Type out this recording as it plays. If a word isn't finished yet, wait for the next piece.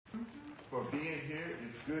for being here.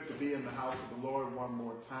 It's good to be in the house of the Lord one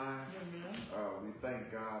more time. We thank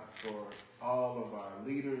God for all of our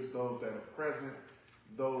leaders, those that are present,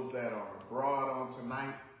 those that are abroad on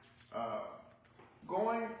tonight.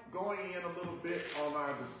 Going in a little bit on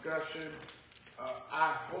our discussion,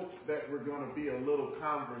 I hope that we're going to be a little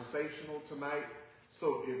conversational tonight.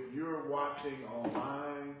 So if you're watching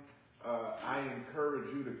online, I encourage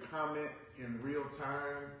you to comment in real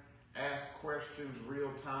time, ask questions real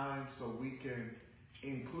time so we can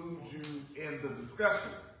include you in the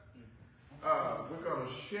discussion. We're going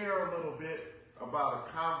to share a little bit about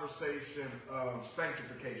a conversation of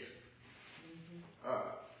sanctification.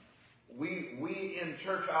 We in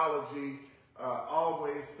churchology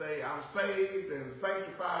always say, I'm saved and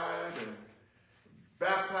sanctified and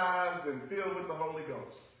baptized and filled with the Holy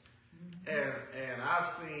Ghost. And I've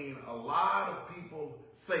seen a lot of people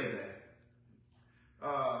say that.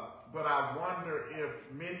 But I wonder if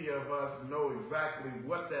many of us know exactly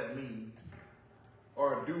what that means,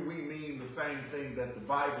 or do we mean the same thing that the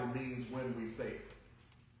Bible means when we say it?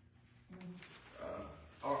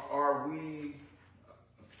 Are we,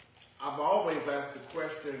 I've always asked the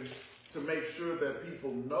question to make sure that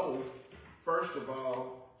people know, first of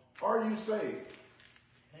all, are you saved?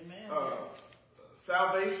 Amen.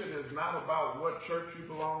 Salvation is not about what church you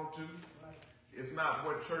belong to. It's not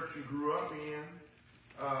what church you grew up in.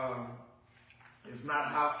 It's not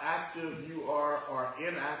how active you are or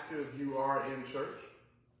inactive you are in church.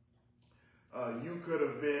 You could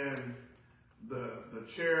have been the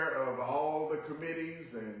chair of all the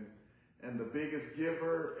committees and the biggest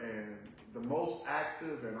giver and the most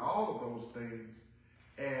active and all of those things,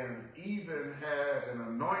 and even had an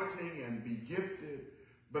anointing and be gifted.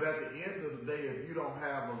 But at the end of the day, if you don't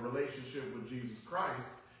have a relationship with Jesus Christ,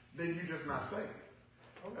 then you're just not saved.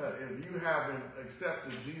 If you haven't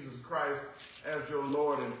accepted Jesus Christ as your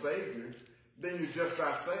Lord and Savior, then you're just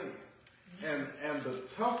not saved. And the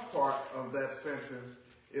tough part of that sentence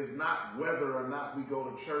is not whether or not we go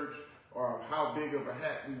to church, or how big of a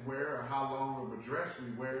hat we wear, or how long of a dress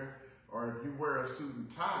we wear, or if you wear a suit and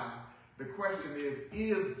tie. The question is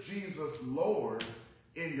Jesus Lord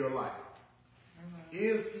in your life?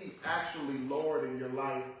 Is he actually Lord in your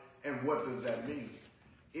life, and what does that mean?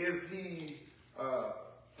 Is he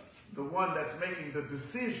the one that's making the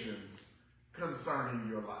decisions concerning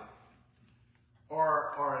your life?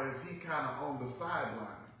 Or is he kind of on the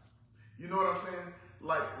sidelines? You know what I'm saying?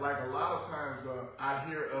 Like a lot of times I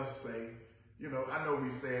hear us say, you know, I know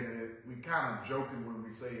we saying it, we kind of joking when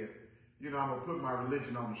we say it, you know, I'm going to put my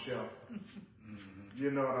religion on the shelf.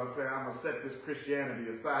 You know what I'm saying? I'm going to set this Christianity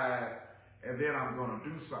aside, and then I'm going to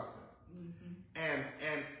do something. And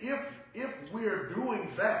if we're doing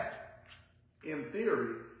that, in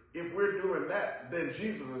theory, if we're doing that, then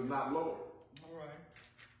Jesus is not Lord. All right.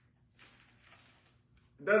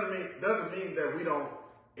 Doesn't mean that we don't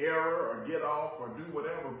error or get off or do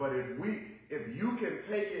whatever, but if you can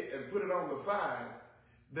take it and put it on the side,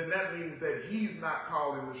 then that means that he's not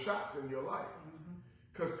calling the shots in your life.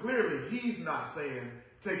 Because clearly he's not saying,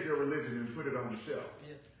 take your religion and put it on the shelf.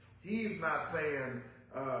 Yeah. He's not saying,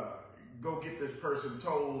 go get this person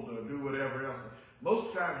told or do whatever else. Most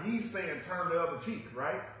of the time he's saying, turn the other cheek,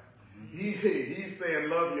 right? He's saying,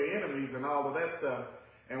 love your enemies and all of that stuff.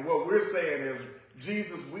 And what we're saying is,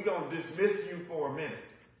 Jesus, we're going to dismiss you for a minute.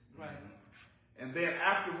 Right. And then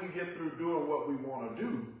after we get through doing what we want to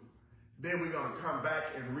do, then we're going to come back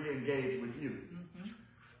and re-engage with you.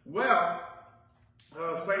 Well,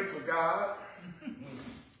 saints of God,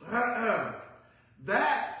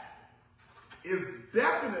 that is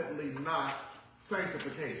definitely not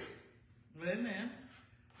sanctification. Amen.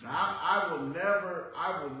 Now, I will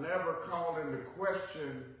never call into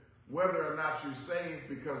question whether or not you're saved,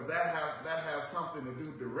 because that has something to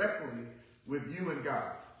do directly with you and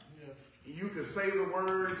God. Yeah. You can say the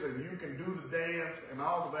words and you can do the dance and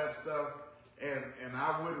all of that stuff, and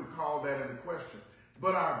I wouldn't call that into question.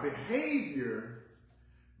 But our behavior,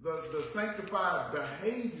 the sanctified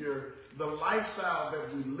behavior, the lifestyle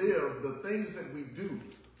that we live, the things that we do,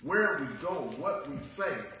 where we go, what we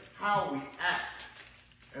say, how we act,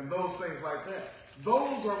 and those things like that,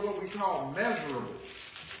 those are what we call measurable.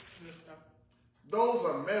 Those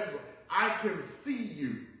are measurable. I can see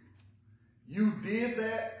you. You did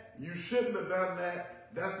that. You shouldn't have done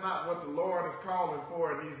that. That's not what the Lord is calling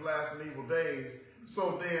for in these last and evil days.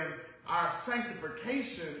 So then our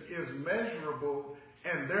sanctification is measurable,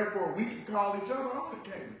 and therefore we can call each other on it,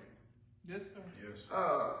 can't we? Yes, sir. Yes.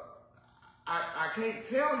 I can't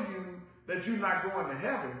tell you that you're not going to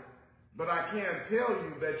heaven, but I can tell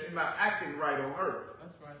you that you're not acting right on earth.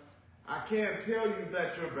 That's right. I can tell you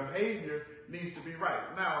that your behavior needs to be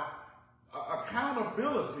right. Now,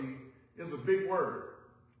 Accountability is a big word.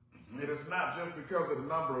 And it's not just because of the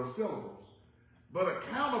number of syllables. But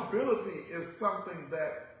accountability is something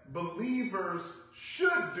that believers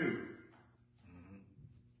should do.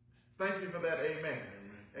 Thank you for that. Amen.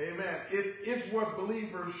 Amen. It's what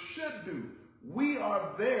believers should do. We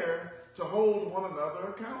are there to hold one another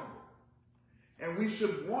accountable. And we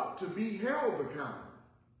should want to be held accountable.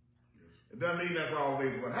 It doesn't mean that's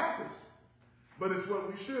always what happens, but it's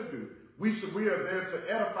what we should do. We are there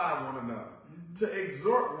to edify one another, to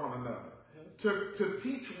exhort one another, to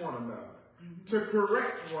teach one another, to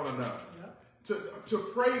correct one another, to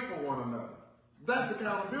pray for one another. That's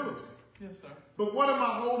accountability. Yes, sir. But what am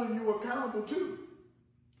I holding you accountable to?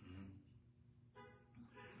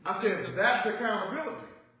 I said that's accountability.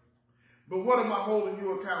 But what am I holding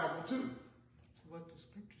you accountable to? What the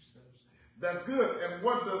scripture says. That's good. And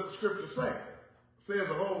what does the scripture say? It says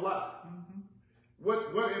a whole lot.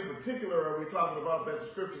 What in particular are we talking about that the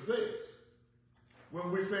scripture says?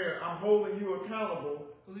 When we're saying, I'm holding you accountable.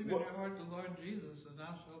 Believe in your heart the Lord Jesus, and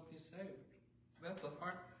thou shalt be saved. That's a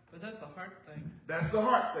heart, but that's a heart thing. That's the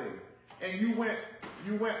heart thing. And you went,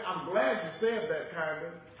 I'm glad you said that, kind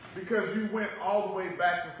of, because you went all the way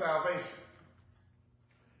back to salvation.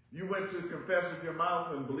 You went to confess with your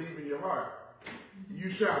mouth and believe in your heart. You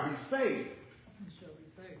shall be saved. You shall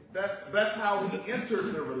be saved. That's how we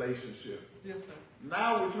entered the relationship. Yes, sir.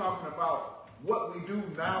 Now we're talking about what we do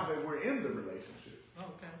now that we're in the relationship.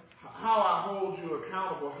 Okay. How I hold you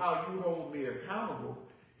accountable, how you hold me accountable,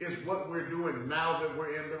 is what we're doing now that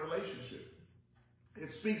we're in the relationship.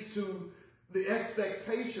 It speaks to the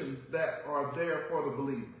expectations that are there for the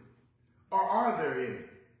believer. Or are there any?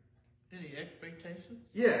 Any expectations?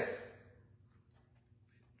 Yes.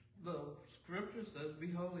 The scripture says,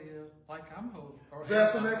 be holy like I'm holy.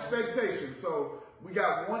 That's an expectation. So we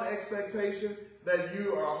got one expectation, that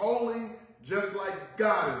you are holy just like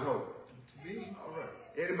God is holy. To be. All right.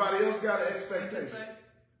 Anybody else got an expectation?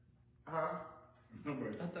 Huh? I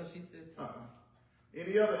thought she said something.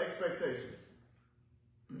 Any other expectations?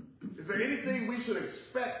 Is there anything we should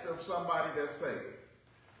expect of somebody that's saved?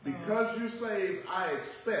 Because you're saved, I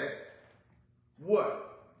expect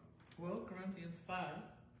what? Well, Corinthians 5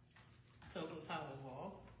 tells us how to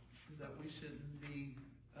walk, that we shouldn't be,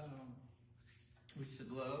 we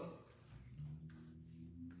should love,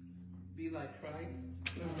 be like Christ.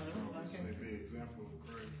 Be an example of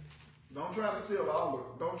Christ. Don't try to steal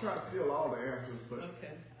all the answers, but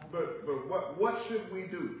okay. but what should we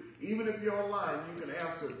do? Even if you're online, you can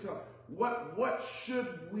answer. What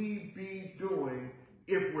should we be doing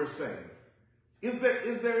if we're saved? Is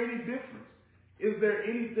there any difference? Is there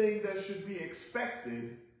anything that should be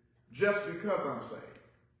expected just because I'm saved?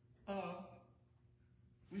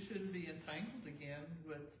 We shouldn't be entangled again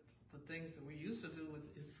with the things that we used to do with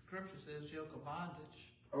scripture says yoke of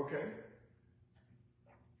bondage. Okay.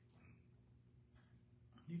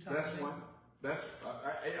 That's one. That's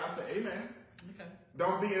I say amen. Okay.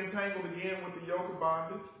 Don't be entangled again with the yoke of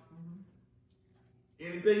bondage.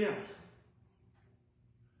 Anything else?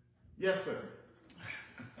 Yes, sir.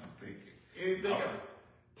 I'm thinking. Anything else?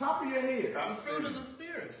 Top of your head. The fruit of the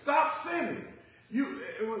Spirit. Stop sinning.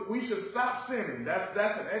 We should stop sinning.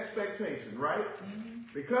 That's an expectation, right?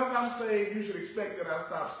 Because I'm saved, you should expect that I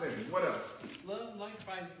stop sinning. What else? Love like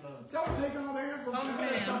Christ loves. Don't take all the answers.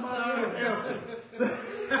 Okay, I'm Somebody else answer.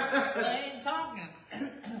 I ain't talking.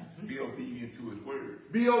 Be obedient to his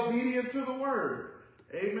word. Be obedient to the word.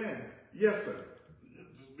 Amen. Yes, sir.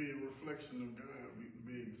 Just be a reflection of God.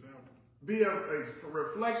 Be an example. Be a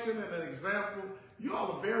reflection and an example. You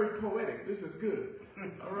all are very poetic. This is good.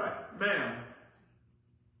 All right. Ma'am.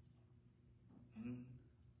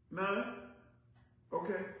 None?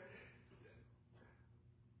 Okay.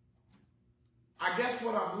 I guess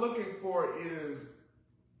what I'm looking for is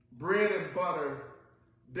bread and butter,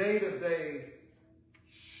 day to day.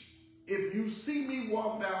 If you see me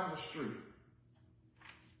walk down the street,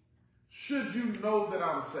 should you know that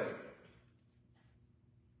I'm saved?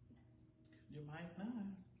 You might not.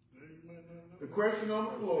 Yeah, you might not know. The question on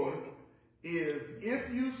the floor is, if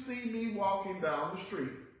you see me walking down the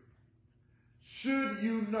street, should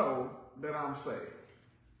you know that I'm saved?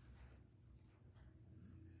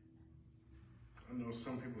 I know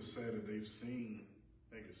some people say that they can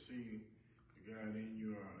see the God in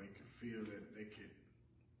you, or they can feel that they could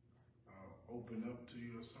open up to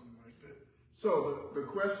you or something like that. So the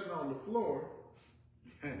question on the floor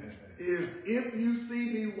is, if you see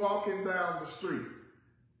me walking down the street,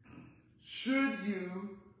 should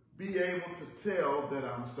you be able to tell that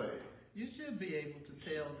I'm saved? You should be able to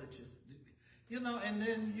tell that and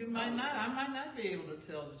then I might not be able to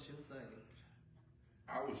tell that you're saved.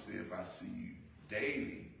 I would say if I see you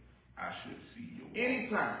daily, I should see you.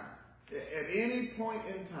 Anytime, at any point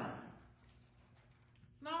in time.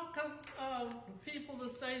 No, because people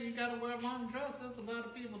that say you got to wear long dresses, a lot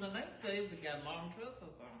of people that ain't saved that got long dresses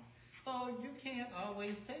on. So you can't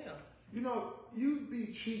always tell. You know, you be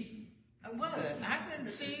cheating. What? I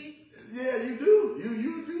didn't cheat. Yeah, you do.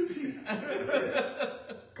 You do cheat.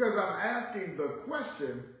 Because I'm asking the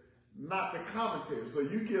question, not the commentary. So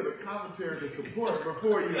you give a commentary to support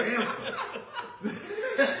before you answer.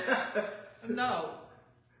 No.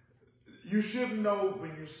 You should know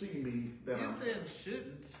when you see me that You said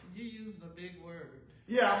shouldn't. You used a big word.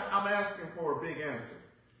 Yeah, I'm asking for a big answer.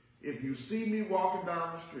 If you see me walking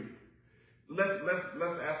down the street,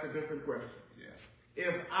 let's ask a different question. Yeah.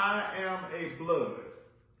 If I am a blood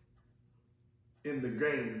in the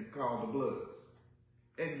game called the Bloods,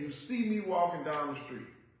 and you see me walking down the street,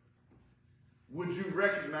 would you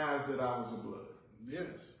recognize that I was a blood? Yes,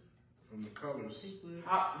 from the colors.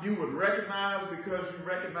 How, you would recognize because you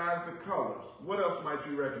recognize the colors. What else might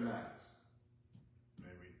you recognize?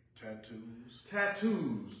 Maybe tattoos.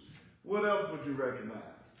 Tattoos. What else would you recognize?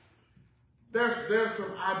 There's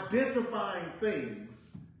some identifying things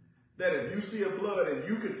that if you see a blood, and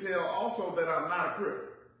you could tell also that I'm not a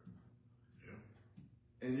Crip.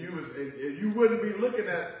 Yeah. And you wouldn't be looking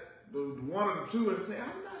at the one of the two and saying,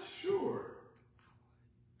 I'm not sure.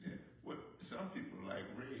 Yeah. Well, some people like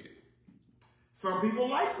red. Some people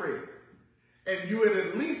like red. And you would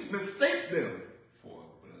at least mistake them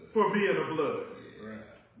for being a blood. Yeah. Right.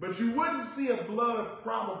 But you wouldn't see a blood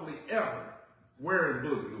probably ever wearing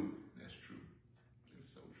blue. That's true.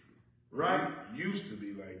 That's so true. Right? It used to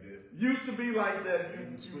be like that. Used to be like that.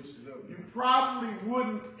 You switched it up. You probably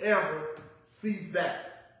wouldn't ever see that.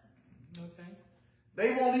 Okay.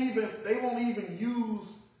 They won't even use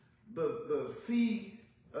the C.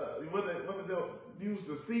 When they use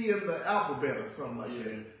the C in the alphabet or something like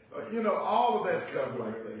that. All of that stuff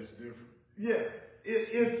like that. It's different. Yeah,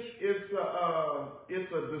 it's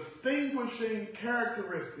a distinguishing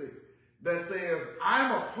characteristic that says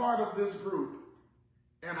I'm a part of this group,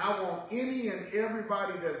 and I want any and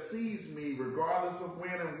everybody that sees me, regardless of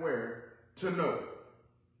when and where, to know it.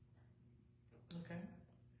 Okay.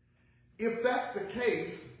 If that's the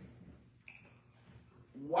case,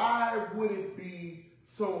 why would it be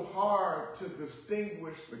so hard to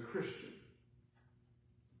distinguish the Christian?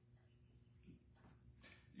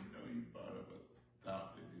 You know, you brought up a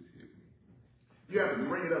thought that just hit me. You have to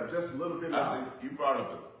bring it up just a little bit I louder. said, you brought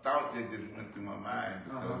up a thought that just went through my mind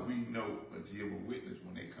because we know a Jehovah's Witness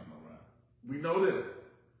when they come around. We know them.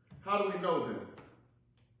 How do we know them?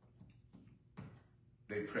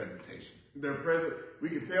 Their presentation. They're present. We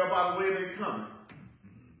can tell by the way they're coming.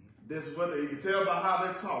 This is what you can tell by how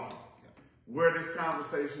they're talking, where this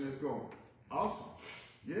conversation is going. Awesome.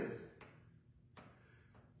 Yes.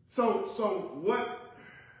 So what?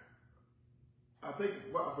 I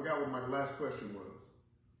forgot what my last question was.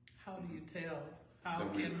 How do you tell? How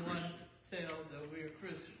That we're can one Christian. tell that we're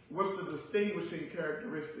Christian? What's the distinguishing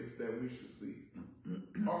characteristics that we should see?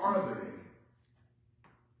 Or are there any?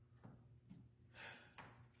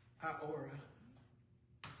 Our aura.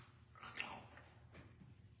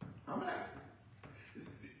 I'm asking.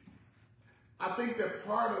 I think that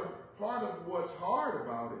part of what's hard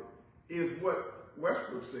about it is what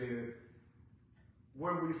Westbrook said.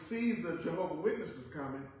 When we see the Jehovah's Witnesses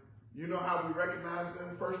coming, you know how we recognize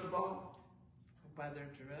them, first of all? By their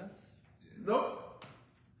dress? Nope.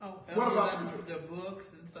 Oh, What other about than the books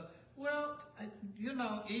and stuff? Well,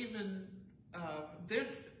 even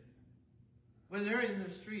when they're in the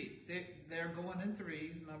street, they're going in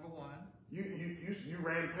threes, number one. You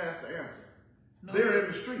ran past the answer. No. They're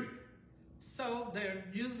in the street. So they're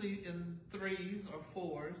usually in threes or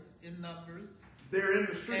fours in numbers, They're in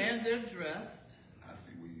the street. and they're dressed. I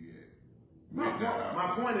see where you at.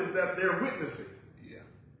 My point is that they're witnessing. Yeah.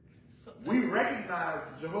 So, We recognize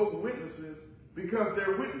the Jehovah's Witnesses because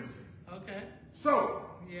they're witnessing. okay, So,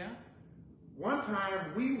 yeah, one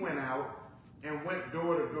time we went out and went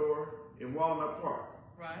door to door in Walnut Park.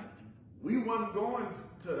 right, We wasn't going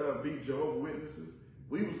to be Jehovah's Witnesses.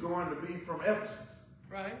 We was going to be from Ephesus.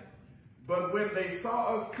 right. But when they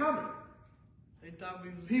saw us coming, They thought we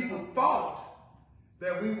was people Jehovah's thought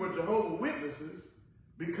that we were Jehovah's Witnesses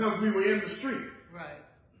because we were in the street. Witnesses. Right.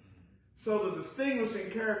 So the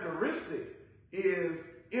distinguishing characteristic is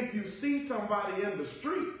if you see somebody in the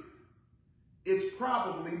street, it's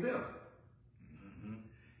probably them. Mm-hmm.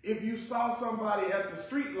 If you saw somebody at the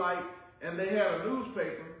street light and they had a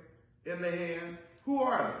newspaper in their hand, who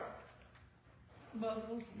are they?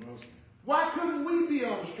 Muslims. Muslim. Why couldn't we be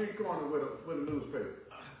on the street corner with a newspaper?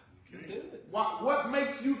 Good. What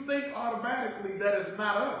makes you think automatically that it's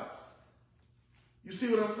not us? You see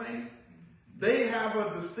what I'm saying? They have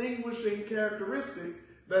a distinguishing characteristic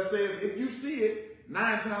that says if you see it,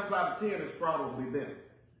 9 times out of 10 it's probably them.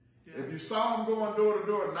 Yeah. If you saw them going door to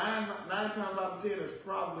door, nine times out of 10 it's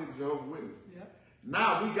probably the Jehovah's Witnesses. Yeah.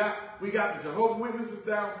 Now we got the Jehovah's Witnesses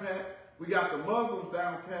down pat. We got the Muslims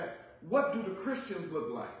down pat. What do the Christians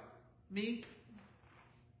look like? Me?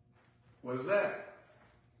 What is that?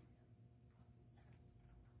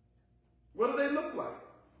 What do they look like?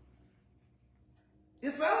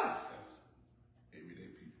 It's us. That's everyday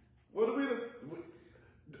people. What do we?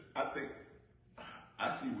 I think I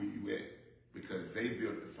see where you at because they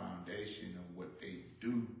built the foundation of what they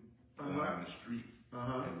do on the streets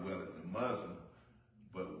as well as the Muslim,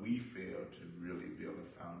 but we fail to really build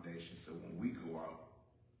a foundation. So when we go out,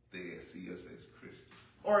 they see us as Christians.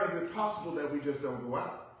 Or is it possible that we just don't go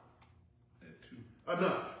out That too.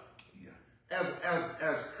 enough Yeah.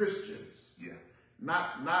 as Christians? Yeah.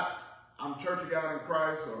 Not I'm Church of God in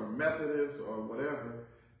Christ or Methodist or whatever.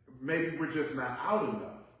 Maybe we're just not out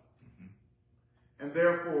enough. And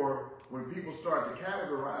therefore, when people start to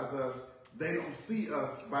categorize us, they don't see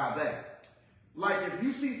us by that. Like if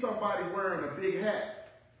you see somebody wearing a big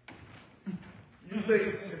hat, you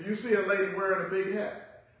think if you see a lady wearing a big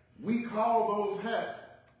hat, we call those hats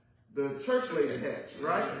the church lady hats,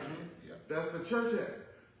 right? Yeah. That's the church hat.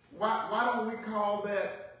 Why don't we call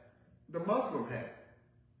that the Muslim hat?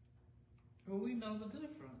 Well, we know the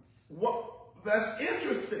difference. What? That's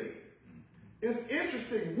interesting. It's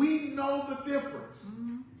interesting. We know the difference.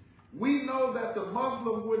 We know that the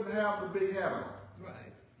Muslim wouldn't have the big hat on.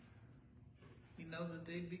 Right. We know that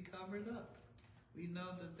they'd be covered up. We know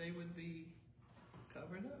that they would be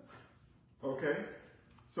covered up. Okay?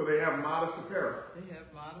 So they have modest apparel. They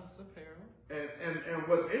have modest apparel. And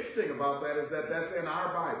what's interesting about that is that that's in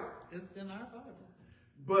our Bible. It's in our Bible.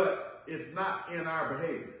 But it's not in our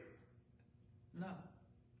behavior. No.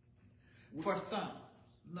 For some,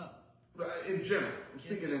 no. In general. I'm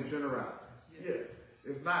speaking in generality. Yes. Yes.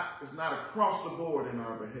 It's not across the board in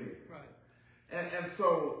our behavior. Right. And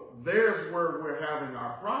so there's where we're having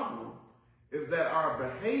our problem, is that our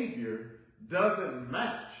behavior doesn't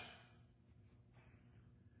match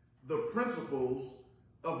the principles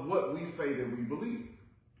of what we say that we believe.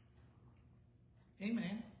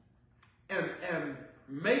 Amen. And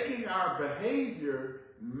making our behavior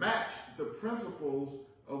match the principles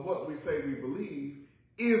of what we say we believe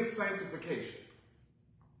is sanctification.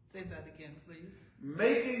 Say that again, please.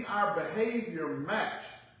 Making our behavior match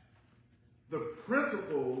the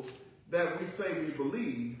principles that we say we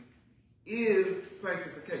believe is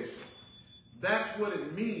sanctification. That's what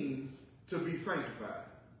it means to be sanctified.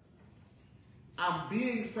 I'm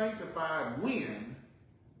being sanctified when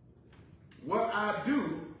what I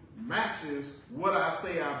do matches what I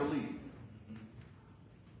say I believe.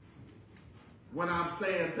 When I'm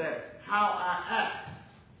saying that how I act,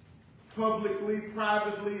 publicly,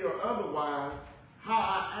 privately, or otherwise, how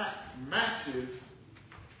I act matches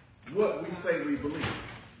what we say we believe.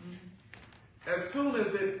 As soon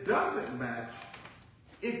as it doesn't match,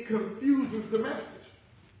 it confuses the message.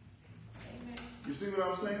 Amen. You see what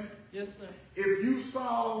I'm saying? Yes, sir. If you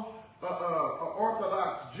saw an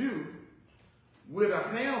Orthodox Jew with a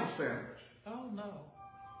ham sandwich, Oh, no.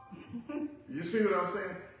 you see what I'm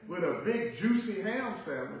saying? With a big juicy ham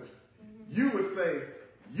sandwich, you would say,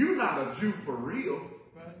 you're not a Jew for real.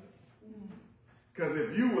 Right. Because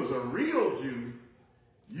if you was a real Jew,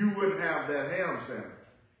 you wouldn't have that ham sandwich.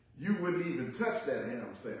 You wouldn't even touch that ham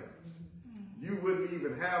sandwich. You wouldn't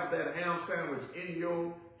even have that ham sandwich in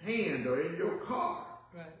your hand or in your car.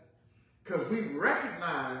 Right. Because we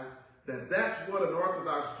recognize that that's what an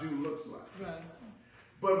Orthodox Jew looks like. Right.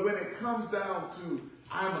 But when it comes down to,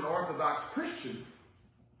 I'm an Orthodox Christian,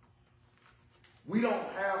 we don't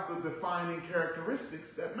have the defining characteristics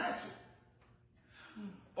that match it.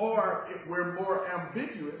 Or we're more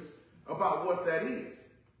ambiguous about what that is.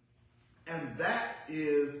 And that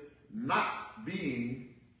is not being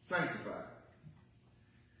sanctified.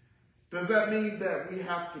 Does that mean that we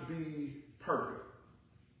have to be perfect?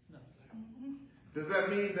 No, sir. Does that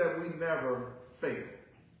mean that we never fail?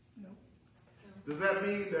 No. Does that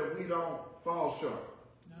mean that we don't fall short?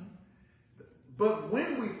 No. But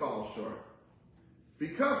when we fall short,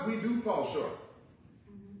 because we do fall short,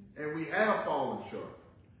 and we have fallen short,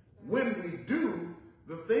 when we do,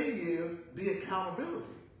 the thing is the accountability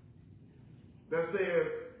that says,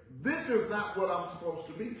 this is not what I'm supposed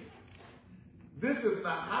to be. This is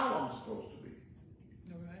not how I'm supposed to be.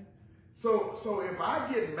 All right. So if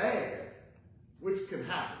I get mad, which can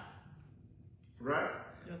happen, right?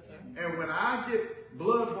 Yes, sir. And when I get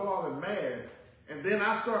blood boiling mad, and then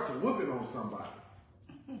I start to whoop it on somebody,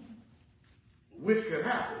 which could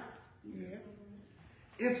happen,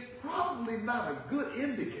 it's probably not a good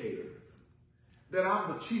indicator that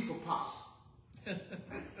I'm the chief apostle.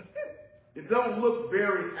 It don't look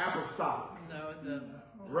very apostolic. No, it doesn't.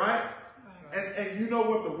 Right? And you know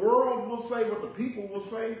what the world will say, what the people will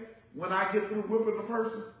say when I get through whipping a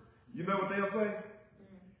person? You know what they'll say?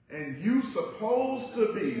 And you supposed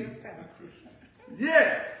to be.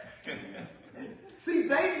 Yeah. See,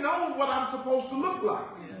 they know what I'm supposed to look like.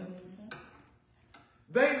 Yes.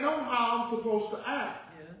 They know how I'm supposed to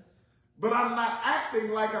act. Yes. But I'm not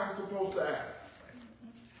acting like I'm supposed to act.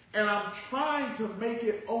 And I'm trying to make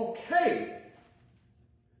it okay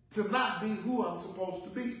to not be who I'm supposed to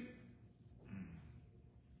be.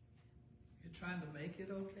 You're trying to make it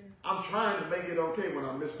okay? I'm trying to make it okay when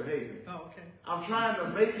I'm misbehaving. Oh, okay. I'm trying to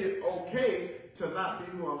make it okay to not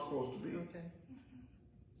be who I'm supposed to be. Okay.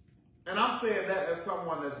 And I'm saying that as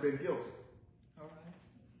someone that's been guilty. All right.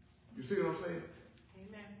 You see what I'm saying?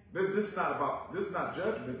 Amen. This is not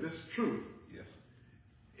judgment, this is truth. Yes.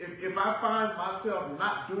 If I find myself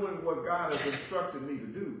not doing what God has instructed me to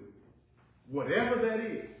do, whatever that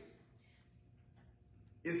is,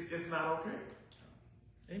 it's not okay.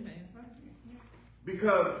 Amen.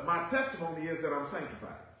 Because my testimony is that I'm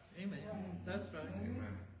sanctified. Amen. That's right.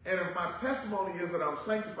 Amen. And if my testimony is that I'm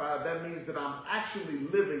sanctified, that means that I'm actually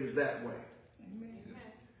living that way.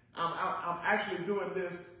 I'm actually doing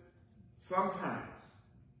this sometimes.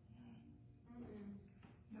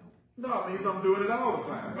 No, it means I'm doing it all the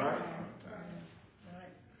time, right?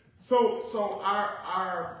 So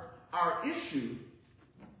our issue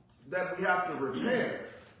that we have to repair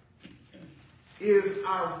is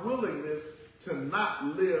our willingness to not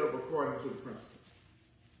live according to the principle.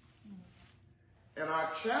 And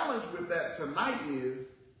our challenge with that tonight is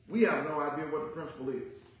we have no idea what the principle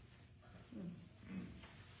is.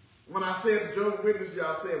 When I said Jehovah's Witnesses,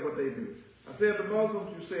 y'all said what they do. I said the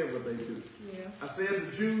Muslims, you said what they do. Yeah. I said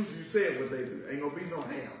the Jews, you said what they do. Ain't gonna be no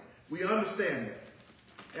ham. We understand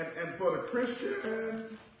that. And for the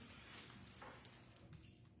Christian,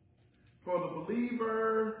 for the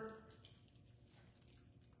believer,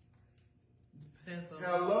 Depends on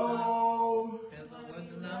hello, Depends on what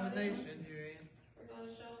denomination you're in. We're going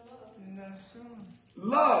to show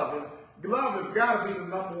love. love has got to be the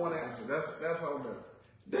number one answer. That's all that.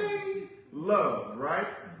 They love, right?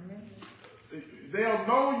 They'll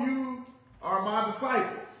know you are my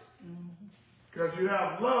disciples because you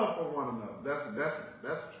have love for one another.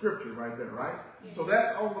 That's scripture right there, right? So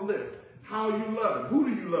that's on the list. How you love them. Who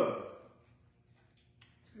do you love?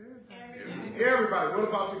 Everybody. What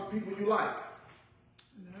about the people you like?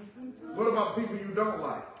 What about people you don't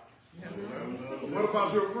like? What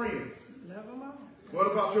about your friends? Love them all.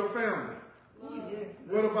 What about your family?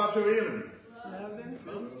 What about your enemies? Love them.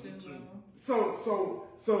 Close to them. So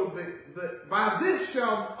the by this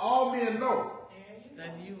shall all men know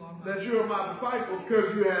That you are my disciples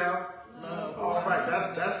because you have love. all right.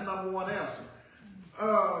 That's number one answer.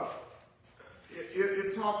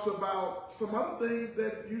 It talks about some other things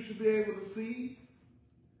that you should be able to see.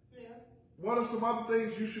 Yeah. What are some other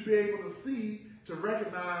things you should be able to see to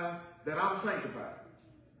recognize that I'm sanctified?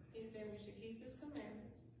 He said we should keep his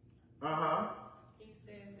commandments. Uh-huh. He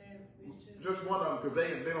said that we should. Just one of them,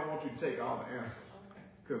 because they don't want you to take all the answers.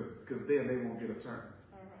 Okay. Because then they won't get a turn.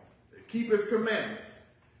 All right. Keep his commandments.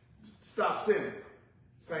 Stop sinning.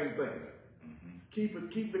 Same thing.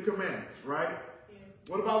 Keep the commandments, right? Yeah.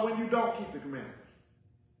 What about when you don't keep the commandments?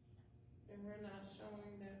 And we're not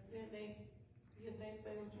showing that. Then they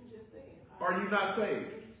say what you just said. Are you not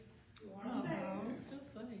saved? You No, are saved. it's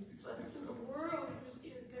just saying. But to the world,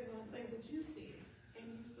 they're going to say what you said. And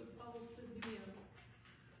you're supposed to be a.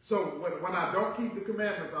 So when I don't keep the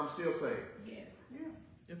commandments, I'm still saved. Yes.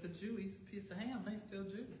 If a Jew eats a piece of ham, they still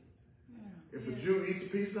Jew. If a Jew eats a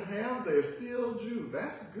piece of ham, they're still Jew.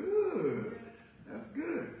 That's good. That's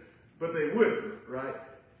good. But they wouldn't, right?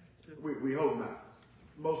 We hope not.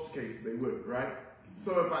 Most cases they wouldn't, right?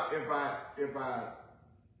 So if I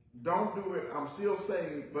don't do it, I'm still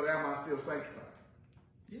saved, but am I still sanctified?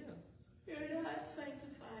 Yes. You're not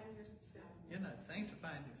sanctifying yourself. You're not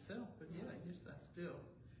sanctifying yourself, but yeah, you're still.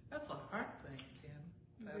 That's a heart thing, Ken.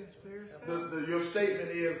 Your statement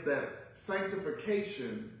is that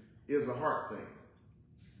sanctification is a heart thing.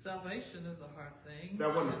 Salvation is a heart thing. That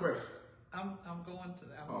wasn't the question. I'm going to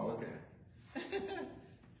that. Oh, okay.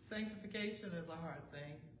 Sanctification is a hard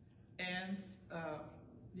thing. And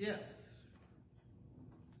yes,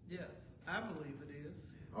 I believe it is.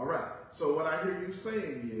 All right. So what I hear you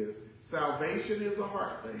saying is salvation is a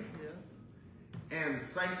heart thing. Yes. And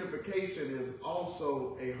sanctification is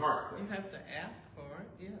also a heart thing. You have to ask for it,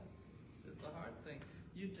 yes. It's a heart thing.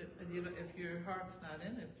 If your heart's not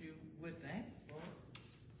in it, you wouldn't ask for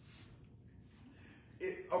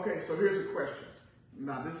it. Okay, so here's a question.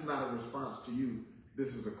 Now, this is not a response to you.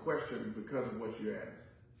 This is a question because of what you asked.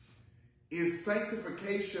 Is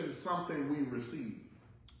sanctification something we receive?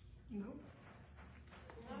 No,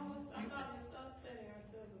 I thought it's us setting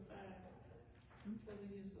ourselves aside for the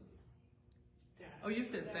use of God. Oh, you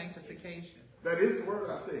said sanctification. That is the word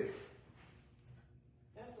I said.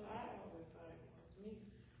 That's what I always thought it was. Me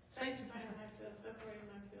sanctifying myself, separating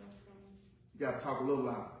myself from. You got to talk a little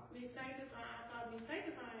louder. Me sanctifying, I thought me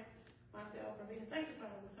sanctifying myself or being sanctified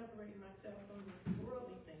was separating myself from the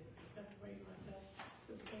worldly things and separating myself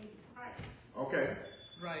to the things of Christ. Okay.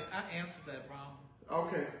 Right, I answered that wrong.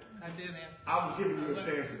 Okay. I did answer. I was giving you a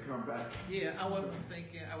chance to come back. Yeah, I wasn't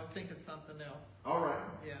thinking, I was thinking something else. All right.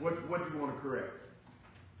 Yeah. What do you want to correct?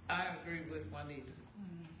 I agree with Juanita.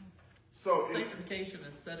 So Sanctification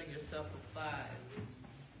is setting yourself aside.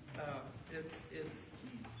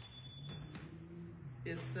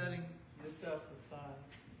 It's setting yourself aside.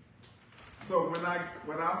 So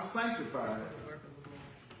when I'm sanctified,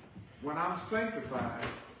 when I'm sanctified,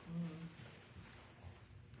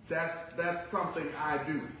 that's something I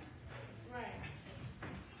do. Right.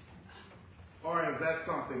 Or is that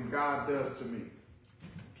something God does to me?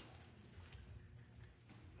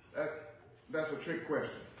 That's a trick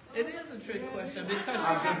question. It is a trick question because you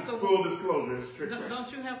I'm have just to. full disclosure, it's a trick question.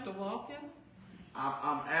 Don't you have to walk in?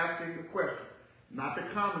 I'm asking the question, not the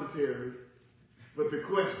commentary, but the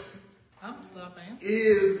question. I'm stop answering.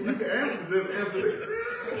 Is you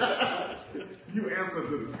answer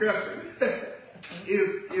the discussion.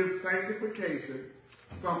 Is sanctification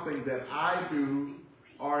something that I do,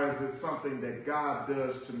 or is it something that God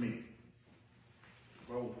does to me?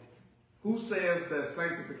 Both. Who says that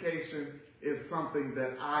sanctification is something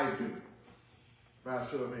that I do? By a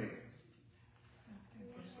show of hands.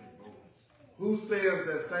 I say both. Who says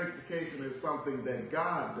that sanctification is something that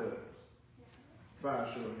God does? By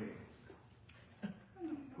a show of hands.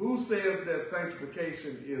 Who says that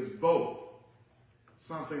sanctification is both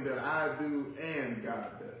something that I do and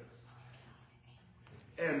God does?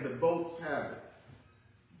 And the both have it.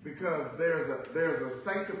 Because there's a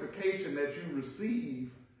sanctification that you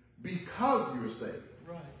receive because you're saved.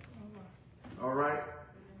 Right. All right?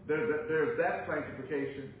 There's that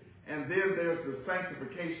sanctification. And then there's the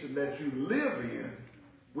sanctification that you live in,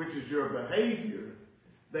 which is your behavior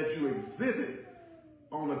that you exhibit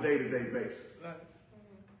on a day-to-day basis. Right.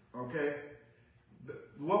 Okay?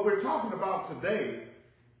 What we're talking about today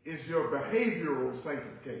is your behavioral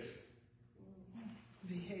sanctification.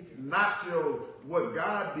 Behavior. Not your what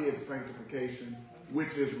God did sanctification,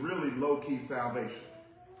 which is really low-key salvation.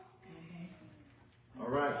 All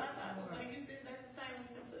right? So you said that's the same as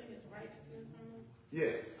him putting his righteousness on?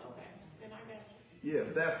 Yes. Okay, then I got you. Yeah,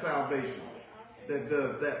 that's salvation that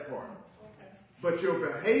does that part. Okay. But your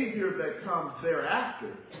behavior that comes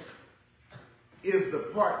thereafter is the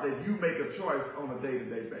part that you make a choice on a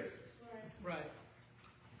day-to-day basis, Right.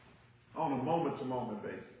 on a moment-to-moment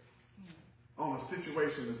basis, on a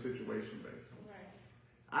situation-to-situation basis. Right.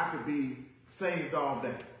 I could be saved all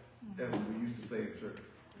day, as we used to say in church.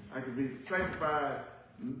 I could be sanctified,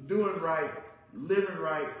 doing right, living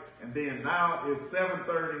right, and then now it's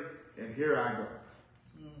 7:30, and here I go.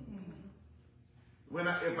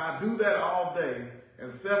 If I do that all day,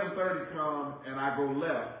 and 7:30 come, and I go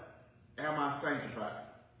left, am I sanctified?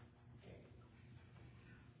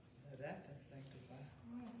 Now that can sanctify.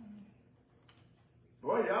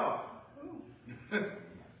 Boy, y'all.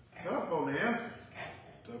 Tough on the answer.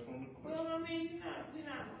 Tough on the question. Well, I mean, we're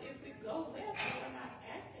not, if we go left, we're not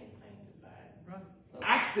acting sanctified. Right. But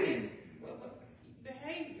Acting.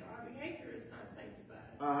 behavior, our behavior is not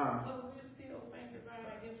sanctified. But we're still sanctified,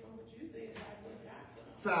 I guess, from what you said, like what God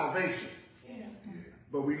done. Salvation. Yeah,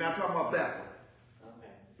 But we're not talking about that one.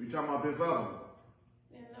 okay. We're talking about this other one.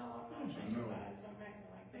 Then no, I'm not sanctified if I'm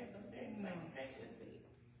acting like that. I'm saying sanctification is me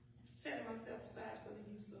setting myself aside for the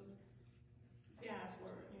use of God's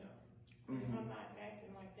word, you know. And if I'm not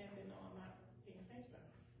acting like that, then no, I'm not being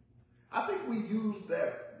sanctified. I think we use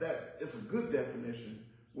that it's a good definition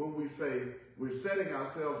when we say we're setting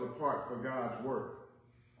ourselves apart for God's work.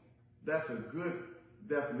 That's a good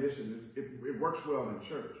definition. It works well in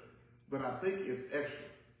church, but I think it's extra.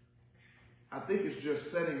 I think it's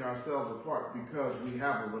just setting ourselves apart because we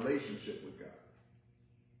have a relationship with God.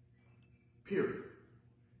 Period.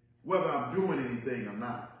 Whether I'm doing anything or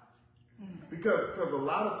not. Because a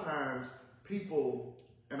lot of times people,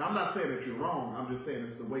 and I'm not saying that you're wrong, I'm just saying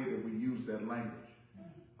it's the way that we use that language.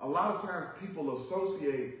 a lot of times people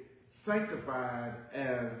associate sanctified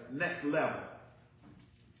as next level.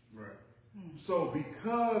 Right. So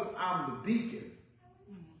because I'm the deacon,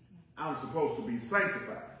 I'm supposed to be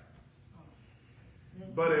sanctified.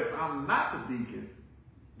 But if I'm not the deacon,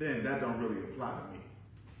 then that don't really apply to me.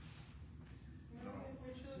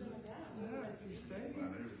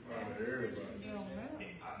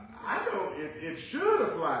 I know it should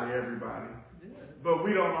apply to everybody, but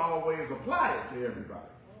we don't always apply it to everybody.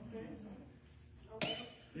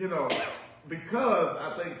 You know, because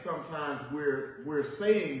I think sometimes we're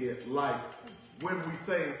saying it like when we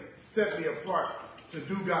say set me apart to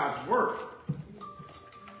do God's work.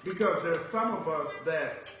 Because there's some of us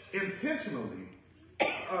that intentionally,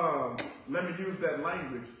 let me use that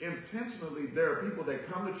language, intentionally there are people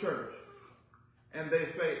that come to church and they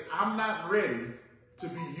say, I'm not ready to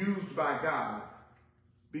be used by God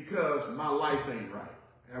because my life ain't right.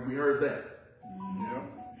 Have we heard that? Yeah.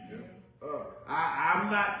 I'm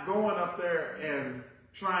not going up there and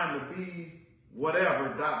trying to be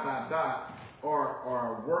whatever, ...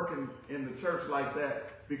 or working in the church like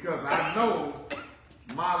that because I know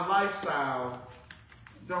my lifestyle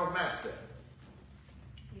don't match that.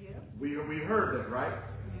 Yeah. We heard that, right?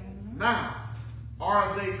 Mm-hmm. Now,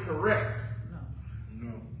 are they correct?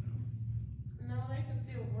 No. No, they can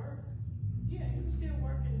still work. Yeah, you can still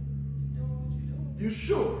work and doing what you're doing. You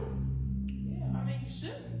sure? Yeah, I mean, you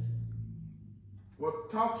shouldn't. Well,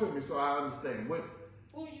 talk to me so I understand. What?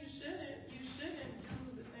 Well, you shouldn't do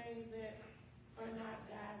the things that are not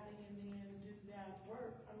godly and then do God's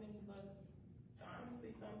work. I mean, but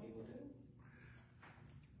honestly, some people do.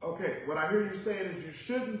 Okay, what I hear you saying is you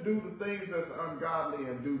shouldn't do the things that's ungodly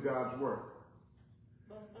and do God's work.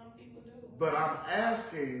 But some people do. But I'm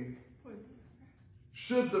asking,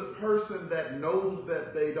 should the person that knows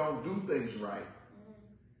that they don't do things right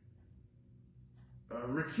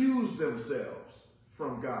recuse themselves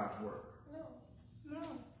from God's work? No.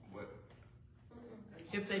 What?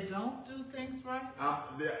 If they don't do things right,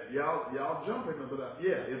 Y'all jumping, but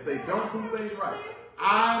yeah, if they don't do things right,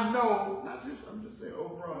 I know. I'm just saying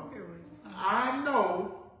overall. I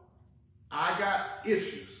know I got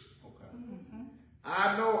issues. Okay. Mm-hmm.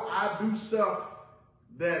 I know I do stuff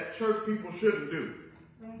that church people shouldn't do.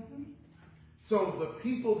 Mm-hmm. So the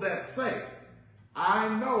people that say, I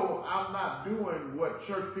know I'm not doing what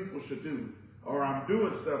church people should do, or I'm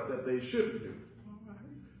doing stuff that they shouldn't do.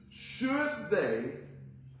 Should they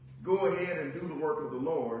go ahead and do the work of the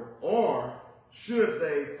Lord, or should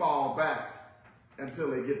they fall back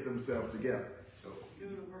until they get themselves together? So Do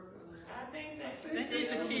the work of the Lord. I think they need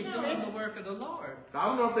to keep doing the work of the Lord. I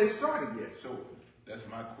don't know if they started yet. So that's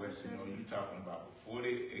my question. Are you talking about before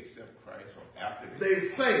they accept Christ or after They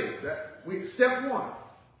say that step one,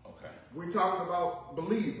 Okay. we're talking about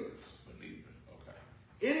believers. Believers. Okay.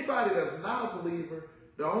 Anybody that's not a believer,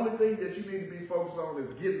 the only thing that you need to be focused on is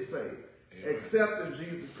getting saved. Amen. Accepting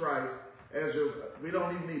Jesus Christ as your, we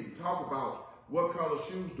don't even need to talk about what color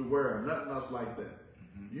shoes to wear or nothing else like that.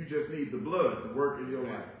 Mm-hmm. You just need the blood to work in your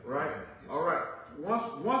life, right? Yes. All right.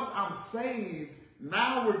 Once I'm saved,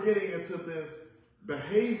 now we're getting into this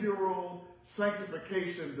behavioral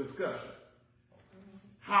sanctification discussion.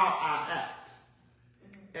 How I act.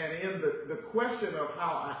 And in the question of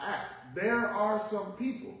how I act, there are some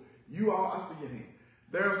people, you all, I see your hand.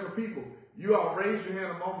 There are some people, you all raised your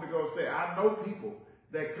hand a moment ago and say, I know people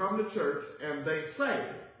that come to church and they say,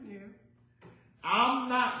 I'm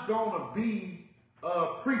not going to be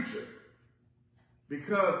a preacher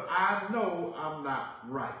because I know I'm not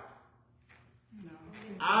right.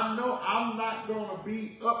 I know I'm not going to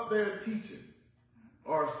be up there teaching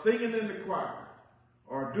or singing in the choir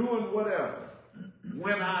or doing whatever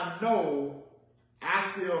when I know I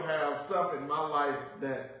still have stuff in my life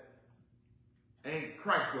that ain't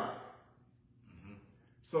Christ-like. Mm-hmm.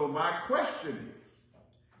 So my question is,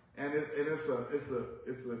 and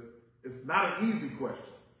it's not an easy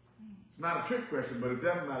question. It's not a trick question, but it's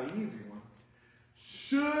definitely not an easy one.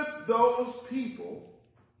 Should those people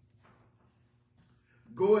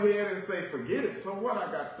go ahead and say, forget it, so what?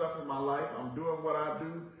 I got stuff in my life, I'm doing what I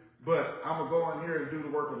do, but I'm going to go in here and do the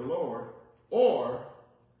work of the Lord? Or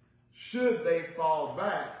should they fall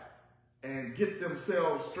back and get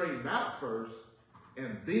themselves straightened out first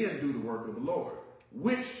and then do the work of the Lord?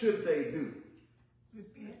 Which should they do?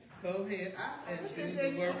 Go ahead and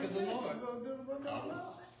do the work of the Lord. I would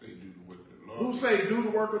say do the work of the Lord. Who say do the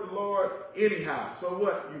work of the Lord anyhow? So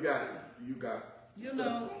what? You got. You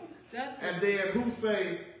know, that's... And then who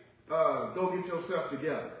say go get yourself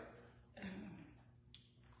together?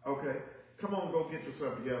 Okay. Come on, go get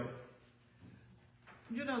yourself together.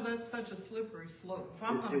 You know, that's such a slippery slope. If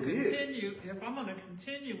I'm It- going to it is. continue, if I'm going to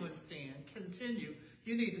continue in sin,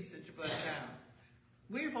 you need to sit your butt down.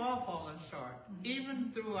 We've all fallen short,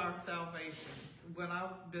 even through our salvation. When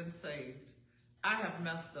I've been saved, I have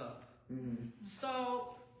messed up.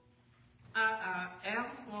 So I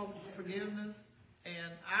asked for forgiveness,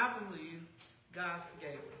 and I believe God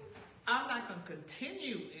forgave me. I'm not going to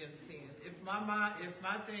continue in sin. If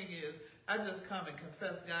my thing is, I just come and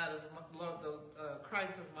confess God as my Lord,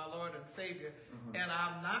 Christ as my Lord and Savior, and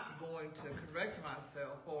I'm not going to correct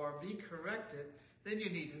myself or be corrected, then you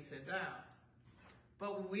need to sit down.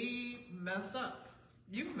 But we mess up.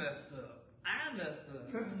 You messed up. I messed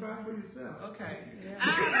up. Testify for yourself. Okay. I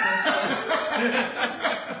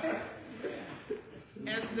messed up.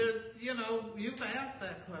 And there's, you've asked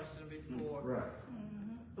that question before. Right.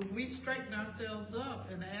 We straighten ourselves up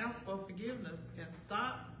and ask for forgiveness and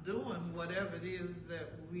stop doing whatever it is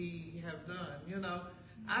that we have done.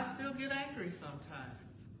 I still get angry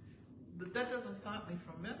sometimes, but that doesn't stop me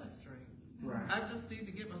from ministering. Right. I just need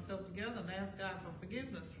to get myself together and ask God for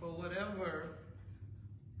forgiveness for whatever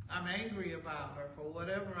I'm angry about or for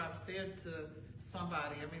whatever I've said to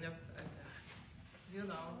somebody. I mean,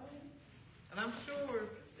 and I'm sure,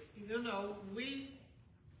 we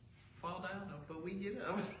fall down, but we get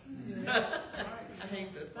up. I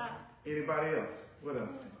hate that song. Anybody else? What else?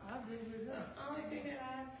 The only thing that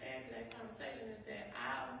I add to that conversation is that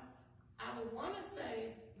I would want to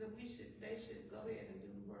say that they should go ahead and do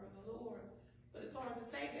the work of the Lord, but it's hard to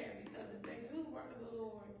say that because if they do the work of the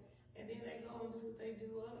Lord and then they go and do what they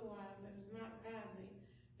do otherwise that is not godly,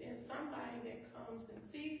 then somebody that comes and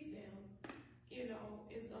sees them,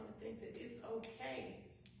 is going to think that it's okay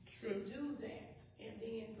to do that and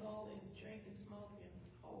then go and drink and smoke and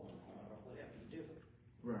hold on or whatever you do.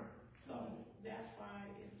 Right. So that's why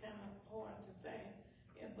it's kind of hard to say.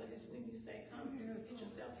 Yeah, but it's when you say come to get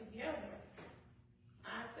yourself together,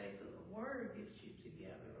 I say till the word gets you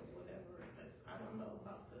together or whatever. Because I don't know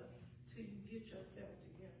about till you get yourself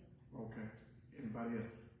together. Okay. Anybody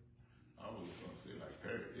else? I was going to say like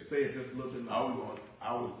her. Say it just a little bit louder.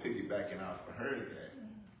 I was piggybacking off for her that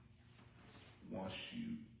once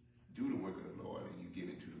you do the work of the Lord and you get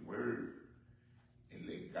into the Word and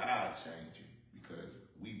let God change you, because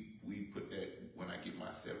we put that when I get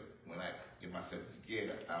myself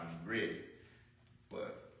together, I'm ready.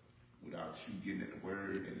 But without you getting in the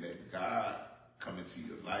Word and letting God come into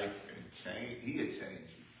your life and change, He'll change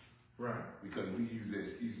you. Right. Because we use the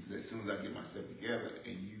excuses as soon as I get myself together,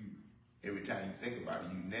 and every time you think about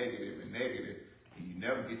it, you negative, and you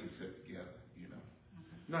never get yourself together.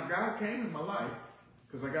 Now God came in my life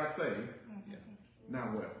because I got saved. Yeah. Now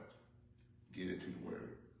what? Get into the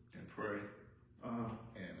Word and pray.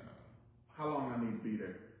 And How long I need to be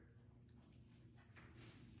there?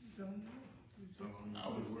 I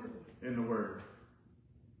would work. In the Word.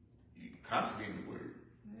 You constantly in the Word.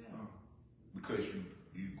 Because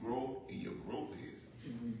you grow and your growth is.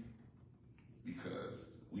 Because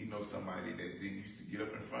we know somebody that didn't used to get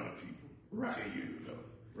up in front of people 10 years ago.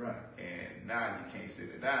 Right. And now you can't sit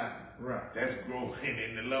it down. Right. That's growing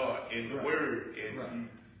in the Lord, in the Word. And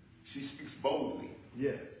she speaks boldly.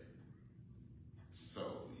 Yes. So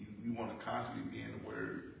you want to constantly be in the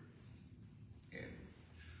Word. And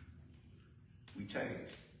we change.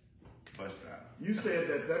 Bust out. You said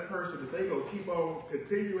that person, if they gonna keep on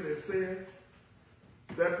continuing in sin,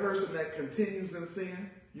 that person that continues in sin,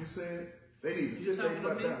 you said they need to sit their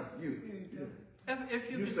butt down.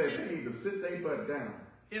 You said they need to sit their butt down.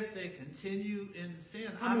 If they continue in sin,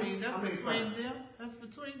 How many between times? them. That's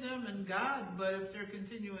between them and God. But if they're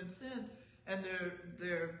continuing in sin and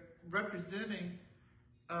they're representing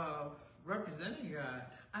God,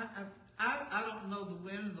 I don't know the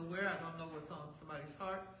when and the where. I don't know what's on somebody's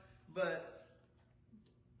heart. But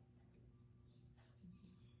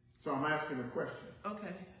So I'm asking a question.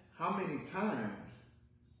 okay, How many times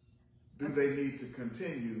do they need to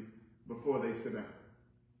continue before they sit down?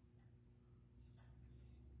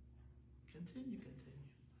 continue.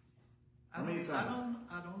 How many times?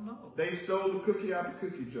 I don't know. They stole the cookie out the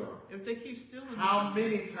cookie jar. If they keep stealing, How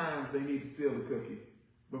many times they need to steal the cookie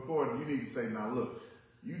before you need to say, now look,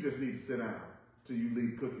 you just need to sit down till you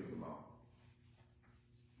leave cookies alone?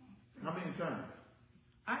 How many times?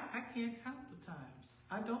 I can't count the times.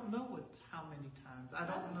 I don't know how many times. I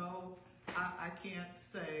don't know. I can't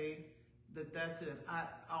say that's it.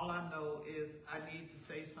 All I know is I need to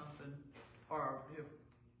say something, or if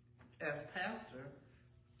as pastor,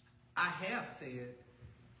 I have said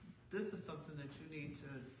this is something that you need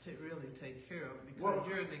to really take care of because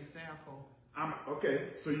you're an example. Okay,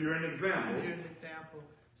 so you're an example. You're an example.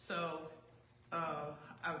 So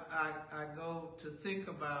I go to think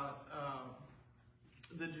about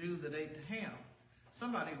the Jew that ate the ham.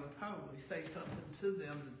 Somebody would probably say something to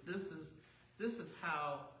them that this is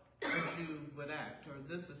how a Jew would act, or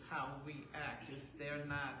this is how we act, if they're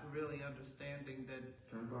not really understanding that.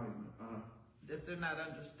 Turn volume. If they're not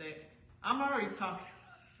understanding, I'm already talking.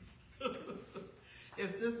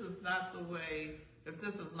 If this is not the way, if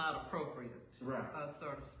this is not appropriate, right,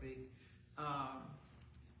 so to speak, and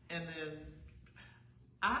then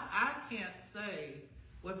I can't say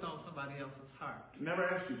what's on somebody else's heart. Never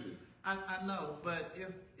asked you to. I know, but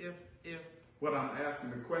if what I'm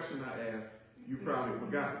asking, the question I asked, you probably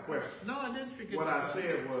forgot the question. No, I didn't forget. What I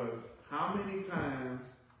said was, how many times?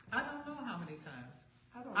 I don't know how many times.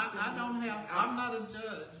 I don't have. I'm not a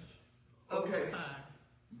judge of the time.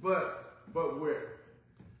 But where?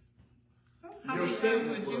 How Your many times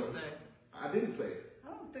statement would you was, say? I didn't say it. I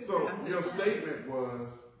don't think So that's your a time. statement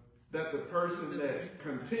was that the person that I don't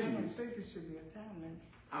continues. think it should be a time limit.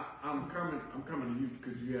 I'm coming to you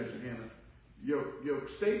because you had your hand up. Your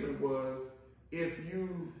statement was, if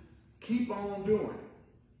you keep on doing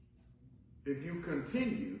it, if you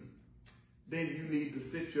continue, then you need to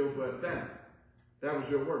sit your butt down. That was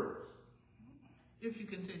your words. If you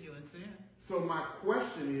continue in sin. So my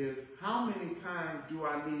question is, how many times do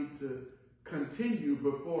I need to continue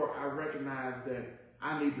before I recognize that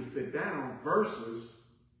I need to sit down versus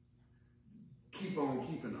keep on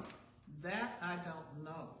keeping on? That I don't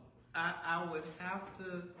know. I would have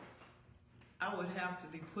to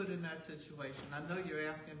be put in that situation. I know you're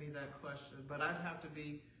asking me that question, but I'd have to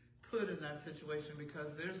be put in that situation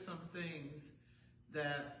because there's some things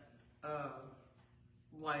that,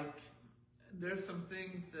 there's some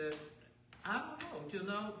things that I don't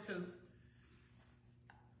know, because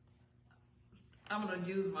I'm going to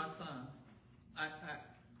use my son.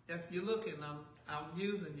 If you're looking, I'm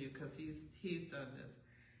using you because he's done this.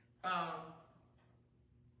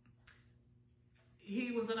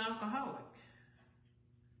 He was an alcoholic.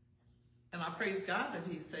 And I praise God that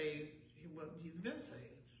he's saved. He's been saved.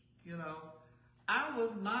 I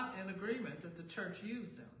was not in agreement that the church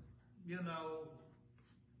used him. You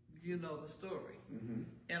know the story. Mm-hmm.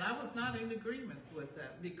 And I was not in agreement with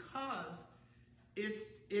that because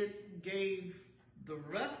it gave the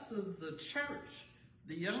rest of the church,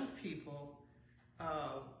 the young people,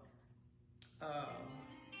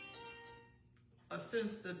 a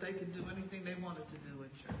sense that they could do anything they wanted to do in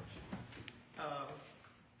church.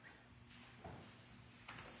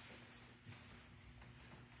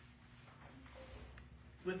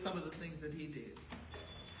 With some of the things that he did.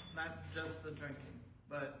 Not just the drinking,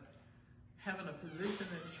 but having a position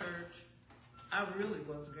in church, I really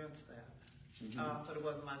was against that. Mm-hmm. But it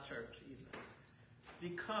wasn't my church either.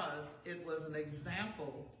 Because it was an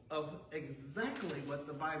example of exactly what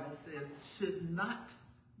the Bible says should not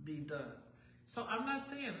be done. So I'm not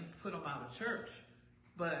saying put them out of church,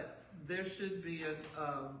 but there should be a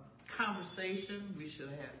conversation. We should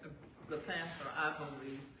have, the pastor, I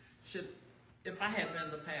believe, should, if I had been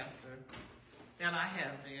the pastor, and I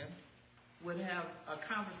have been, would have a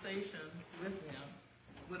conversation with them,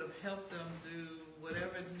 would have helped them do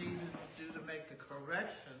whatever it needed to do to make the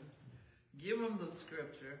corrections, give them the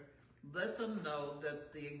scripture, let them know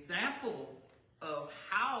that the example of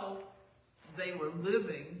how they were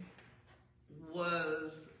living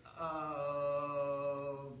was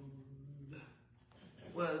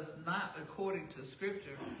not according to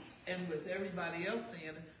scripture. And with everybody else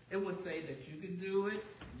saying it would say that you can do it,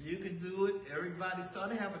 everybody. So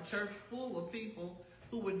they have a church full of people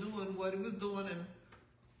who were doing what he was doing. And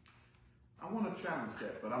I want to challenge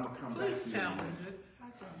that, but I'm going to come back to you. please challenge it.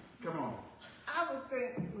 Come on. I would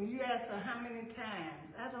think, when you ask her how many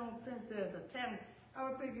times, I don't think there's a time. I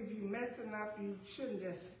would think if you're messing up, you shouldn't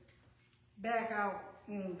just back out.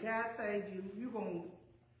 God saved you, you're going to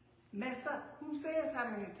mess up. Who says how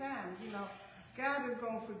many times? God is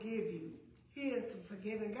going to forgive you. He is the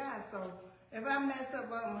forgiving God. So if I mess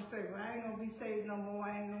up, I'm going to say, well, I ain't going to be saved no more.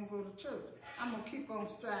 I ain't going to go to church. I'm going to keep on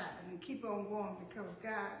striving and keep on going because of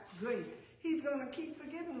God's grace. He's going to keep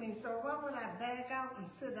forgiving me. So why would I back out and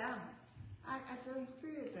sit down? I don't see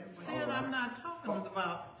it that way. See, and I'm not talking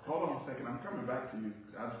about. Hold on a second. I'm coming back to you.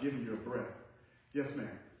 I've given you a breath. Yes,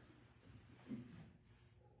 ma'am.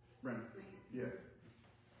 Brenda. Yeah.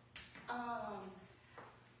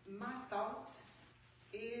 My thoughts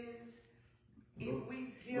is if Little-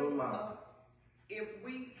 we little give louder. up,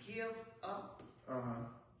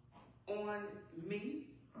 on me,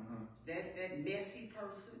 that messy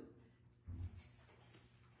person,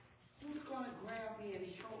 who's gonna grab me and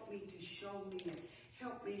help me show me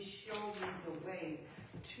the way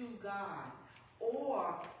to God?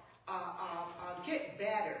 Or get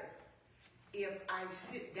better if I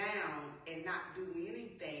sit down and not do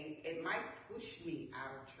anything. It might push me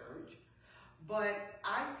out of church, but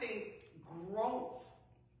I think growth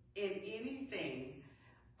in anything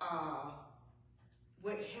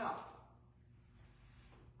would help.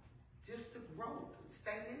 Just the growth,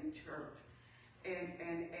 stay in church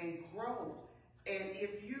and grow. And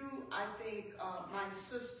if you, I think my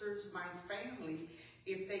sisters, my family,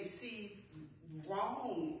 if they see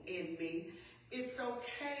wrong in me, it's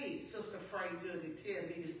okay, Sister Frazier, to tell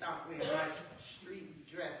me to stop wearing my street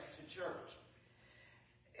dress to church.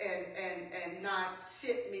 And not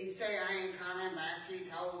sit me, say I ain't coming back, she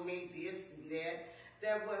told me this and that.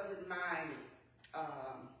 That wasn't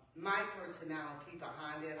my personality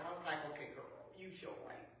behind it. I was like, okay, girl, you sure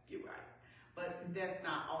right, you're right. But that's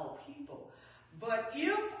not all people. But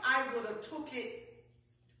if I would have took it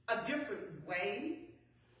a different way,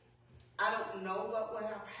 I don't know what would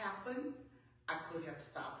have happened. I could have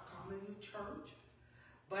stopped coming to church.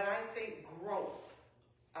 But I think growth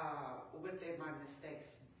within my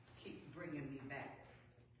mistakes keep bringing me back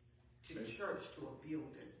to church, to a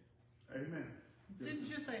building. Amen. Didn't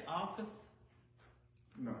you say office?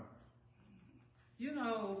 No. You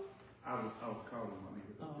know. I was calling my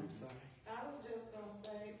name. Oh, I'm sorry. I was just gonna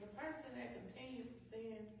say, the person that continues to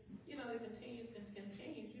sin, that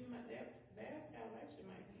continues, you might, their salvation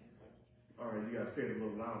might be in question. All right, you gotta say it a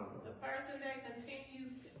little louder. The person that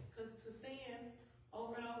continues to sin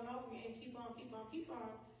over and over and over again, keep on,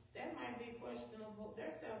 that might be questionable.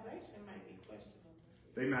 Their salvation might be questionable.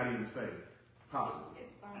 They're not even saved. Possible.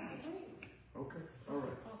 It's possible. Okay, all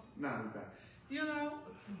right. Now we're back.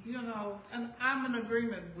 And I'm in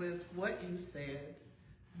agreement with what you said,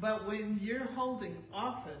 but when you're holding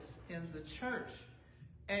office in the church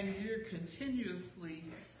and you're continuously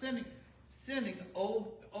sinning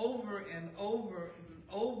over and over,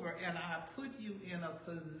 and I put you in a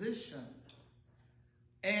position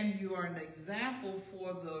and you are an example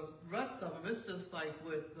for the rest of them. It's just like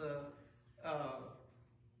with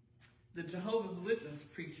the Jehovah's Witness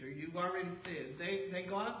preacher. You've already said they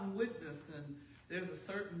go out and witness, and there's a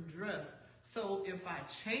certain dress. So if I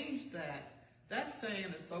change that, that's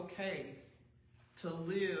saying it's okay to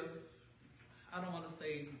live. I don't want to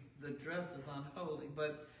say the dress is unholy,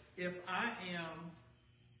 but if I am,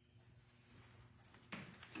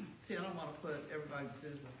 see, I don't want to put everybody's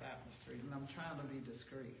business out in the street, and I'm trying to be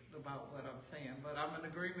discreet about what I'm saying, but I'm in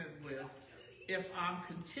agreement with if I'm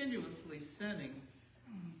continuously sinning,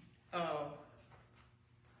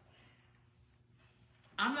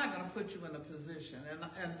 I'm not going to put you in a position,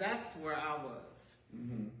 and that's where I was,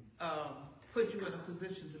 put you in a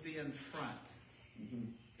position to be in front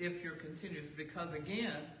if you're continuous, because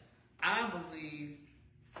again, I believe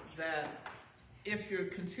that if you're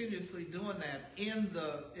continuously doing that in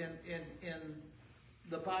the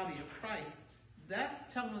body of Christ, that's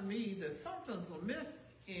telling me that something's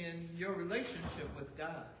amiss in your relationship with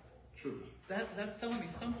God. True. That's telling me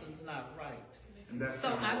something's not right.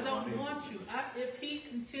 So I don't want you. If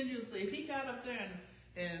he got up there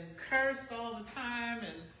and cursed all the time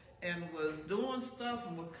and was doing stuff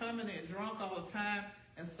and was coming in drunk all the time,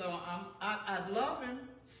 and so I love him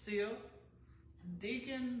still.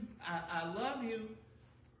 Deacon, I love you,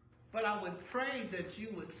 but I would pray that you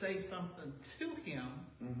would say something to him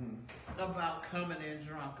about coming in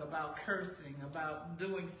drunk, about cursing, about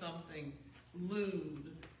doing something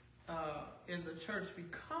lewd in the church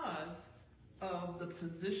because of the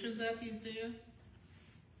position that he's in.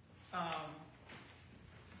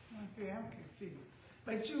 See, I'm confused.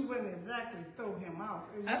 But you wouldn't exactly throw him out.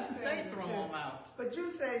 I didn't say throw him out. But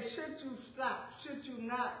you say, should you stop? Should you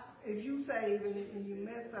not? If you save and you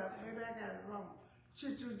mess up, maybe I got it wrong.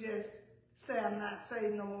 Should you just say, I'm not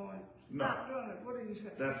saved no more and stop doing it? What do you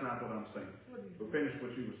say? That's not what I'm saying. What do you So say? finish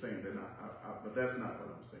what you were saying, then but that's not what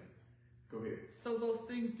I'm saying. Go ahead. So those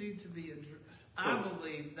things need to be addressed. I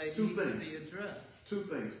believe they need to be addressed. Two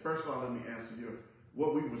things. First of all, let me answer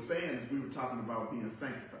what we were saying is we were talking about being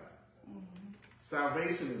sanctified.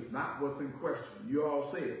 Salvation is not what's in question. You all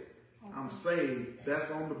said, I'm saved.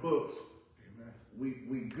 That's on the books. Amen.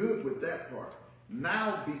 We good with that part.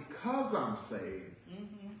 Now, because I'm saved,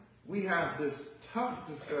 we have this tough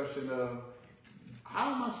discussion of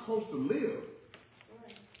how am I supposed to live?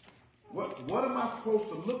 What am I supposed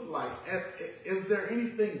to look like? Is there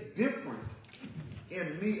anything different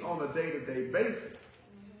in me on a day-to-day basis?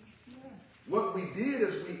 What we did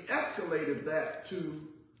is we escalated that to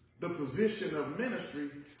the position of ministry,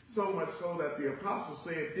 so much so that the apostle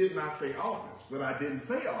said, didn't I say office? But I didn't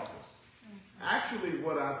say office. Actually,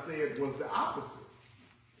 what I said was the opposite.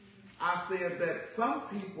 I said that some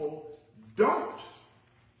people don't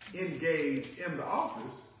engage in the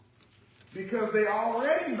office because they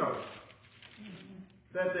already know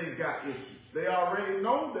that they've got issues. They already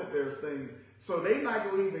know that there's things, so they're not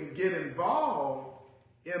going to even get involved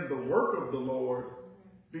in the work of the Lord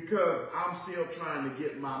because I'm still trying to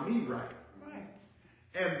get my me right.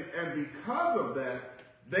 And because of that,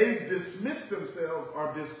 they've dismissed themselves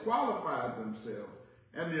or disqualified themselves.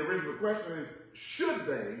 And the original question is, should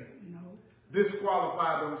they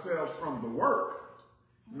disqualify themselves from the work?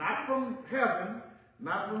 Not from heaven,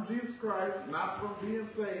 not from Jesus Christ, not from being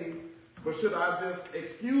saved, but should I just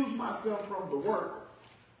excuse myself from the work?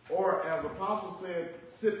 Or as Apostle said,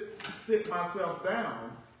 sit myself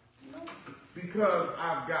down because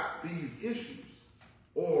I've got these issues?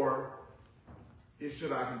 Or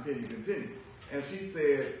should I continue? And she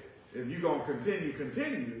said, if you're going to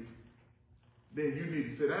continue, then you need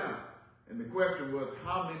to sit down. And the question was,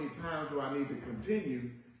 how many times do I need to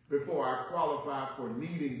continue before I qualify for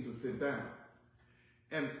needing to sit down?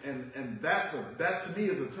 And that to me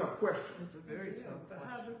is a tough question. It's a very tough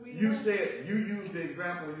question. You said, you used the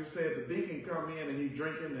example when you said the deacon come in and he's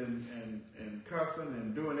drinking and cussing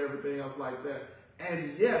and doing everything else like that.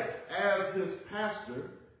 And yes, as his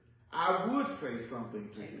pastor, I would say something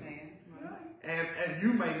to him. And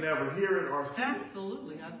you may never hear it or see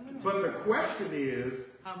Absolutely. it. But the question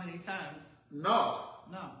is, how many times? No.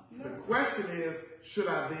 No. The question is, should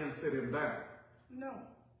I then sit him down? No.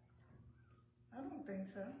 I don't think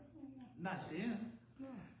so. Not then. No.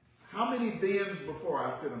 How many thens before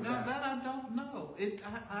I sit him Now down? that I don't know.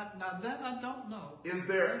 Now that I don't know.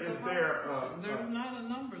 There's not a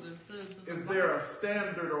number that says. Is there a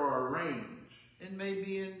standard or a range? It may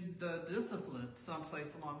be in the discipline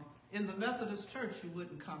someplace along. In the Methodist Church, you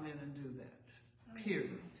wouldn't come in and do that.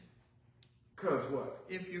 Period. Because what?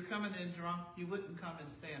 If you're coming in drunk, you wouldn't come and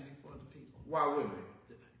stand before the people. Why wouldn't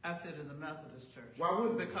they? I said in the Methodist Church. Why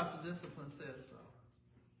wouldn't they? Because the discipline says so.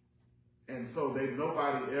 And so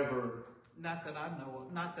nobody ever. Not that I know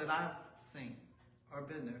of. Not that I've seen or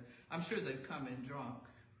been there. I'm sure they've come in drunk.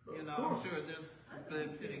 You know, I'm sure there's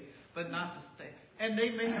been pity, but not to stay. And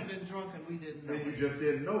they may have been drunk and we didn't know. And you just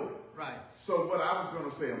didn't know it. Right. So what I was going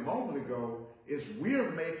to say a moment ago is we're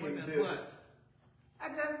making this. What?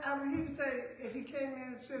 He would say if he came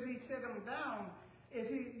in, should he sit him down?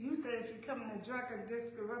 You say if you come in drunk and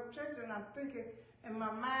disrupt church, and I'm thinking, and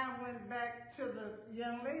my mind went back to the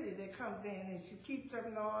young lady that comes in and she keeps up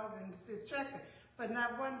noise and still checking. But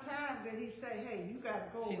not one time did he say, "Hey, you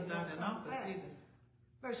got to go." She's not in office either.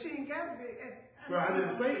 But she ain't got to be. I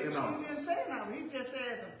didn't say in office. He didn't say no. He just said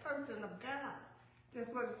as a person of God. That's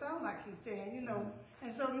what it sounds like he's saying, you know.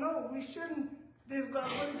 And so, no, we shouldn't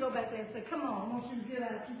go back there and say, come on, won't you get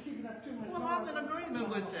out? You're keeping up too much. Well, I'm in agreement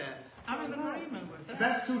with that. I'm in agreement with that.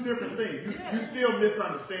 That's two different things. You still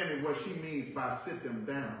misunderstanding what she means by sit them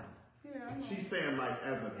down. Yeah, she's saying like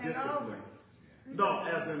as a discipline. No,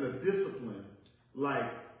 as in a discipline. Like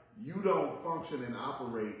you don't function and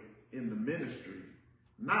operate in the ministry.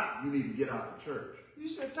 Not you need to get out of church. You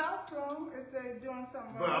should talk to them if they're doing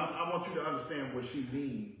something But wrong. I want you to understand what she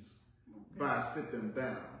means by sit them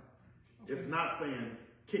down. Okay. It's not saying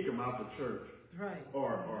kick them out the church, right?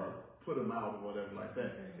 Or put them out or whatever like that.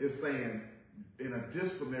 Okay. It's saying in a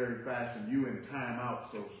disciplinary fashion, you in time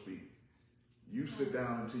out, so to speak. You sit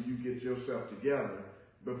down until you get yourself together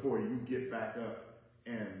before you get back up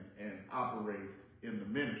and operate in the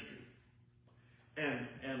ministry. And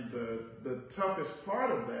the toughest part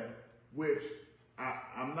of that, which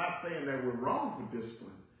I'm not saying that we're wrong for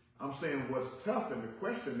discipline. I'm saying what's tough, and the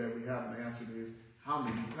question that we haven't answered is how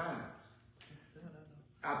many times.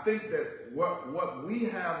 I think that what we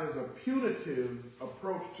have is a punitive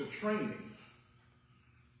approach to training.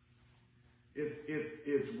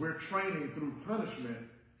 It's we're training through punishment,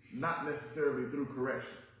 not necessarily through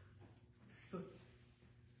correction.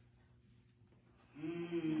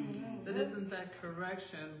 But isn't that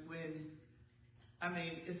correction when, I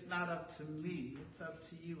mean, it's not up to me, it's up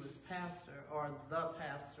to you as pastor or the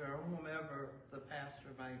pastor or whomever the pastor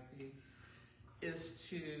might be, is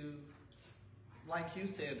to, like you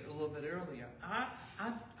said a little bit earlier,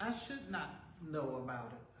 I should not know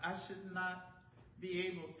about it. I should not be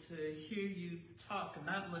able to hear you talk,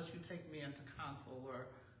 not unless you take me into counsel or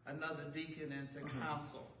another deacon into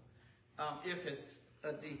counsel, if it's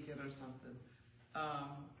a deacon or something.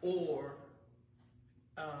 Or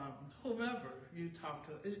whomever you talk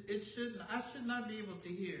to, I should not be able to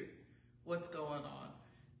hear what's going on.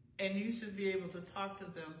 And you should be able to talk to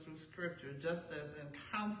them through scripture, just as in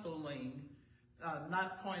counseling,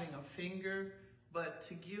 not pointing a finger, but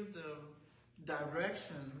to give them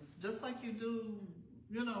directions, just like you do,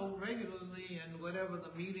 regularly in whatever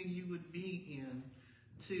the meeting you would be in,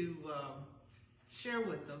 to share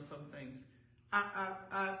with them some things. I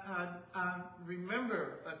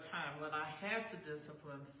remember a time when I had to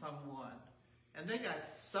discipline someone, and they got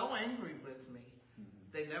so angry with me.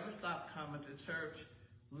 They never stopped coming to church.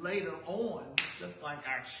 Later on, just like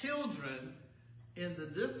our children in the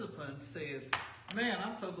discipline says, man,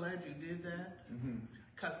 I'm so glad you did that,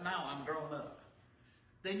 because now I'm grown up.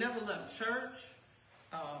 They never left church,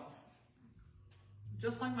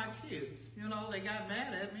 just like my kids. You know, they got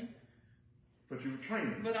mad at me. But you were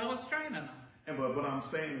training. But I was training them. And but what I'm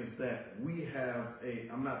saying is that we have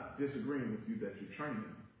I'm not disagreeing with you that you're training.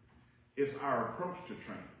 It's our approach to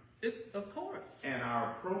training. It's, of course. And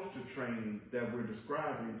our approach to training that we're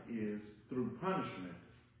describing is through punishment,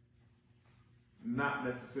 not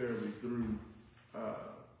necessarily through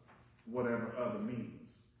whatever other means.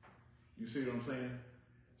 You see what I'm saying?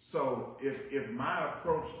 So if my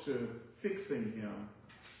approach to fixing him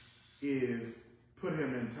is put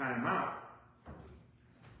him in timeout,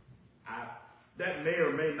 that may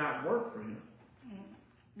or may not work for him.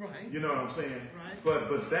 Right. You know what I'm saying? Right.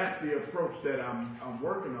 But that's the approach that I'm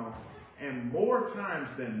working on. And more times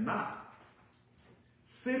than not,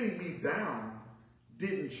 sitting me down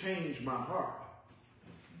didn't change my heart.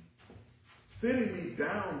 Sitting me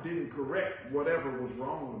down didn't correct whatever was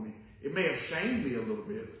wrong with me. It may have shamed me a little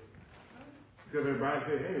bit. Because everybody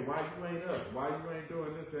said, hey, why you ain't up? Why you ain't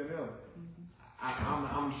doing this, that, and the other?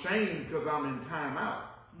 I'm shamed because I'm in timeout.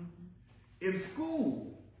 In school,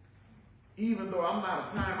 even though I'm not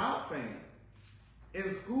a timeout fan,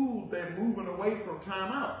 in school they're moving away from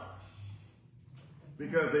timeout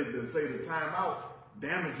because they say the timeout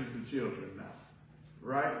damages the children now,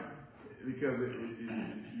 right? Because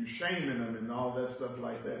you're shaming them and all that stuff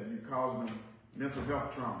like that. You causing them mental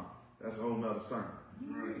health trauma. That's a whole nother sermon,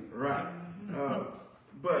 right?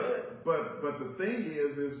 But the thing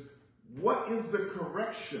is what is the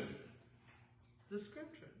correction? The scripture.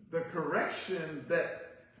 The correction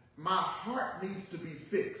that my heart needs to be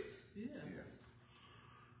fixed. Yes.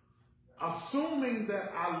 Assuming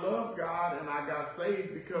that I love God and I got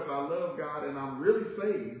saved because I love God and I'm really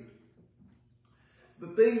saved, the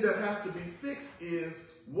thing that has to be fixed is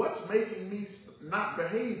what's making me not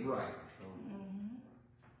behave right.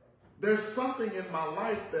 There's something in my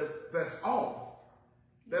life that's off,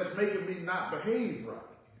 that's making me not behave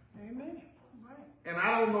right. Amen. Right. And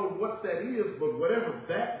I don't know what that is, but whatever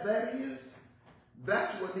that is,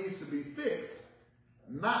 that's what needs to be fixed,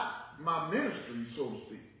 not my ministry, so to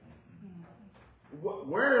speak.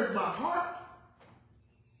 Where is my heart?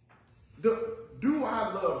 Do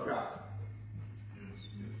I love God?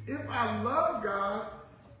 If I love God,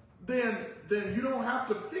 then you don't have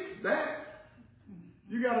to fix that.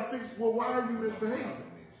 You got to fix, well, why are you misbehaving?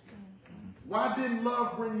 Why didn't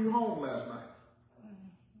love bring you home last night?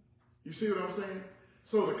 You see what I'm saying?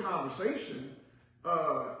 So the conversation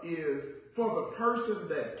is for the person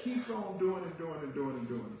that keeps on doing and doing and doing and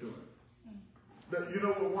doing and doing. You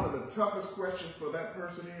know what one of the toughest questions for that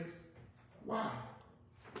person is? Why?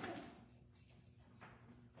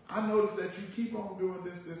 I noticed that you keep on doing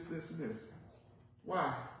this, and this.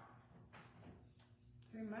 Why?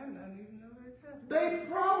 They might not even know themselves. They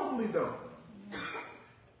probably don't.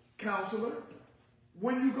 Counselor,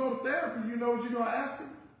 when you go to therapy, you know what you're going to ask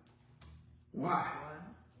them? Why?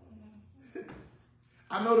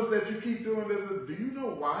 I noticed that you keep doing this. Do you know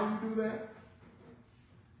why you do that?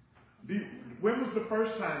 When was the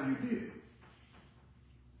first time you did it?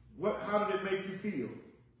 How did it make you feel?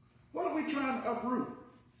 What are we trying to uproot?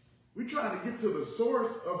 We're trying to get to the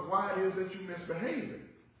source of why it is that you're misbehaving.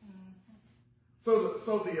 So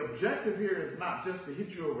the objective here is not just to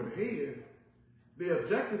hit you over the head. The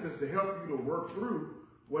objective is to help you to work through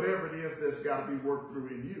whatever it is that's got to be worked through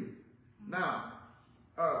in you. Now,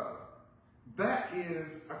 that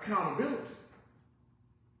is accountability.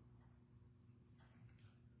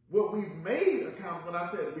 What we've made accountable, when I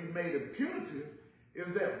said we've made it punitive,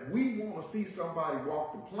 is that we want to see somebody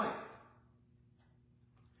walk the plank.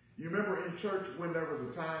 You remember in church when there was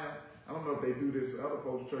a time, I don't know if they do this in other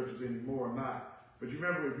folks' churches anymore or not, but you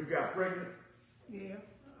remember if you got pregnant? Yeah.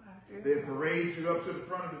 They'd parade you up to the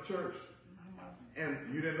front of the church. And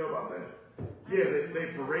you didn't know about that? Yeah,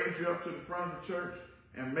 they parade you up to the front of the church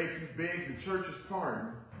and make you beg the church's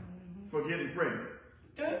pardon for getting pregnant.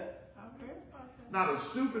 Now, the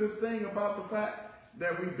stupidest thing about the fact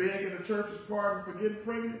that we beg in the church's pardon for getting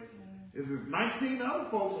pregnant is there's 19 other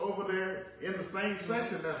folks over there in the same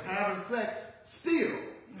section that's having sex still.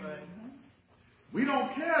 Right. We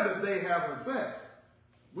don't care that they having sex.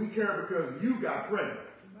 We care because you got pregnant.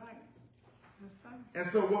 And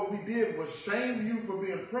so what we did was shame you for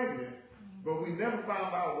being pregnant, but we never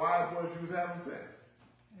found out why it was you was having sex.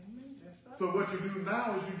 So what you do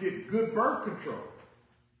now is you get good birth control.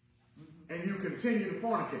 And you continue to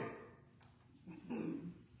fornicate.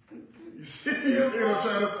 You see what I'm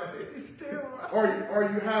trying to say? Still wrong. Or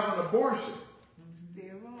you have an abortion.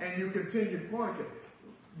 Still wrong. And you continue to fornicate.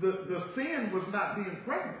 The sin was not being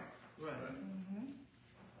pregnant. Right.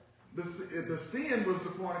 The sin was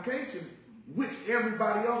the fornication, which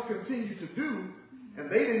everybody else continued to do, and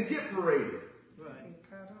they didn't get paraded. Right.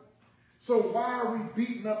 So why are we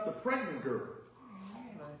beating up the pregnant girl?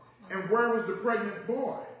 Right. And where was the pregnant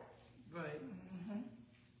boy? Right.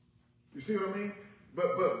 You see what I mean?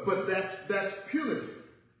 But that's punitive.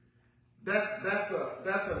 That's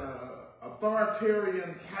an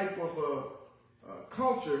authoritarian type of a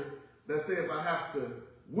culture that says I have to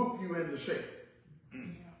whoop you into shape.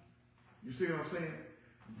 You see what I'm saying?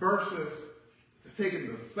 Versus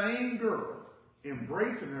taking the same girl,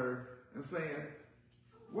 embracing her, and saying,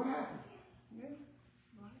 "What happened? Yeah.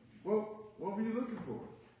 Well, what were you looking for?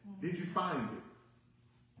 Did you find it?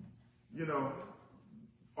 You know,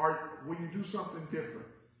 or will you do something different?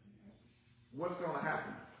 What's going to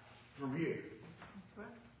happen from here?"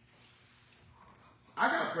 I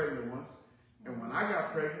got pregnant once, and when I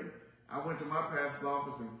got pregnant, I went to my pastor's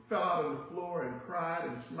office and fell out on the floor and cried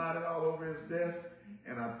and snotted all over his desk,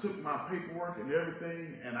 and I took my paperwork and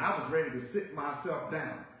everything, and I was ready to sit myself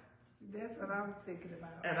down. That's what I was thinking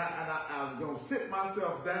about. And I was going to sit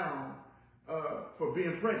myself down for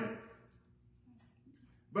being pregnant.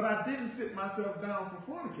 But I didn't sit myself down for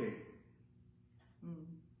fornicating.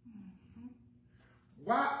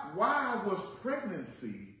 Why was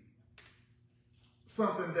pregnancy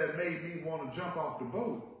something that made me want to jump off the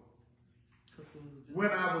boat when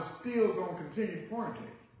I was still going to continue to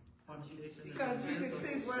fornicate? Because you could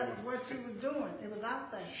see what you were doing. It was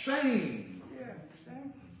out there. Shame. Yeah,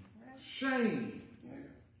 shame. Shame.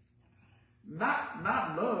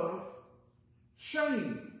 Not love.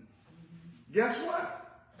 Shame. Guess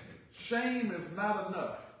what? Shame is not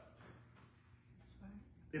enough.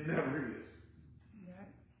 It never is.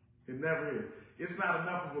 It never is. It's not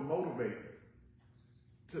enough of a motivator.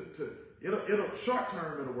 It'll short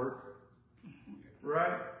term it'll work,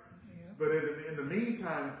 right? Yeah. But in the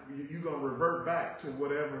meantime, you're gonna revert back to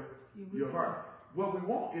whatever your heart. What we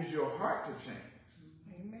want is your heart to change.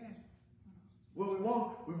 Amen.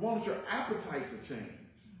 What we want your appetite to change.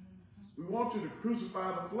 We want you to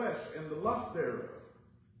crucify the flesh and the lust thereof,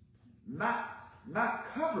 not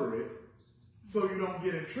cover it so you don't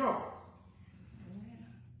get in trouble.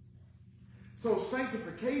 So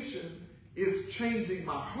sanctification is changing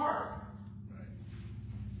my heart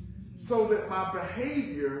so that my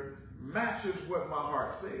behavior matches what my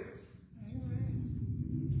heart says.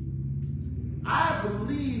 I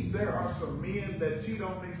believe there are some men that cheat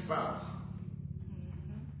on their spouse,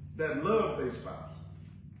 that love their spouse.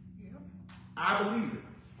 I believe it.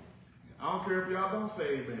 I don't care if y'all don't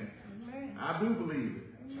say amen. I do believe it.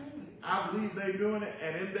 I believe they doing it,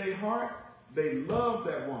 and in their heart, they love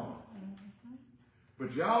that woman.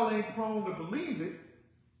 But y'all ain't prone to believe it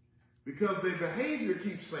because their behavior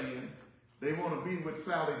keeps saying they want to be with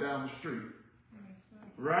Sally down the street.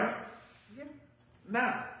 Right? Yeah.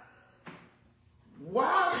 Now,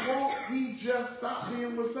 why won't he just stop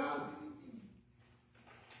being with Sally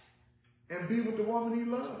and be with the woman he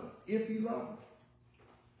loved, if he loved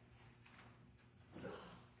her?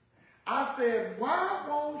 I said, why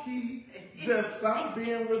won't he just stop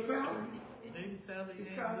being with Sally? Maybe Sally ain't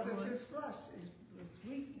Because doing of it. his flesh, his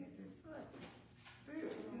weakness, his flesh,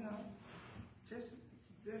 spirit, you know, just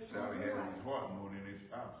Sally has his heart more than his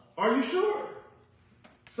spouse. Are you sure?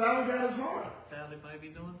 Sally got his heart. Sally might be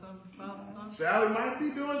doing something spouse stuff. Sally might be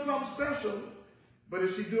doing something special, but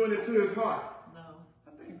is she doing it to his heart? No.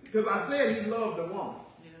 Because I said he loved the woman.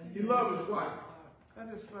 Yeah. He loved his wife. Because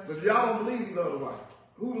his flesh. But y'all don't believe he loved the wife.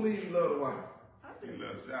 Who believes he loved the wife? I do. He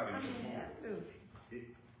loves Sally I more. mean, I do.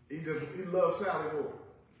 He loves Sally more.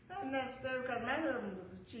 Not necessarily because my husband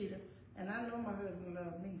was a cheater, and I know my husband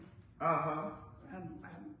loved me. Uh-huh.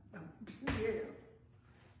 Yeah.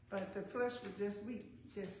 But the flesh was just weak.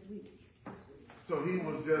 So he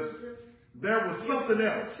was just, there was something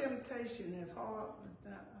else. The temptation is hard,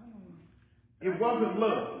 but I don't know. It wasn't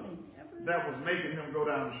love that was making him go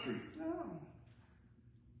down the street. No.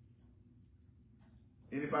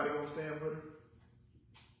 Anybody gonna stand with her?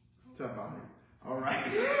 It's tough out here. All right.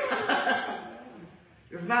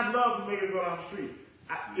 It's not love to make him go down the street.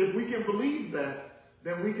 If we can believe that,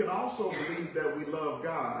 then we can also believe that we love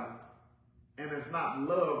God, and it's not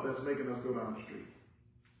love that's making us go down the street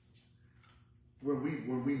when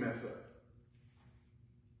we mess up.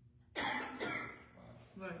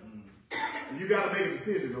 Right. You got to make a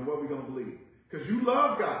decision on what we're going to believe. Because you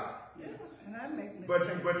love God. Yes, and I make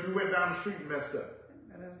mistakes. But you went down the street and messed up.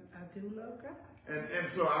 But I do love God. And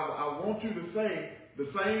so I want you to say, the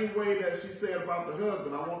same way that she said about the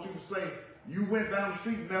husband, I want you to say, you went down the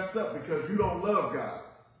street and messed up because you don't love God.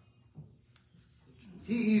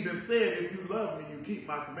 He even said, if you love me, you keep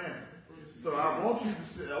my commandments. So I want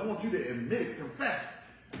you to admit it, confess,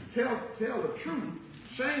 tell the truth,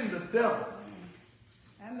 shame the devil.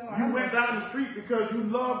 You went down the street because you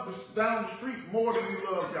love down the street more than you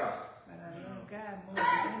love God. But I love God more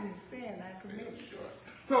than any sin I commit.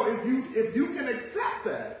 So if you can accept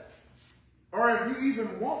that, or if you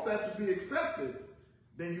even want that to be accepted,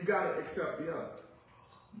 then you got to accept the other.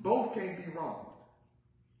 Both can't be wrong.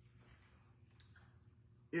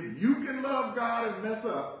 If you can love God and mess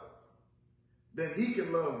up, then he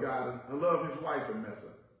can love God and love his wife and mess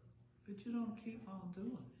up. But you don't keep on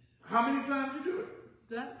doing it. How many times you do it?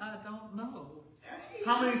 That I don't know.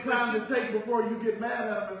 How many times it take before you get mad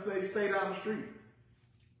at him and say, stay down the street?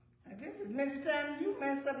 I guess as many times you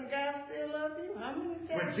messed up and God still love you. How many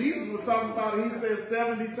times? When Jesus was talking about it, he said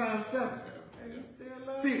 70 times 7. And you still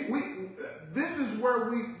love See, this is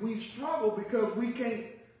where we struggle because we can't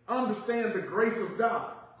understand the grace of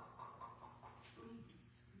God.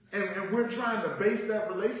 And we're trying to base that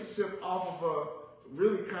relationship off of a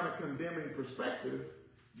really kind of condemning perspective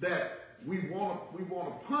that we want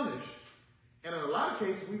to punish. And in a lot of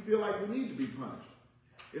cases, we feel like we need to be punished.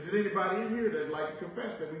 Is there anybody in here that like to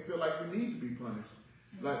confess that we feel like we need to be punished?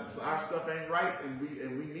 Like our stuff ain't right,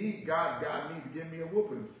 and we need God. God needs to give me a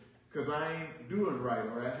whooping because I ain't doing right,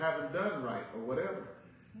 or I haven't done right, or whatever.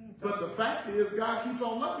 But the fact is, God keeps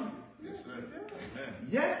on loving you. Yes, sir. Amen.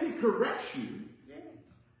 Yes, he corrects you. Yes.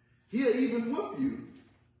 He'll even whoop you,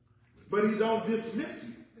 but he don't dismiss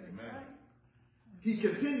you. Amen. He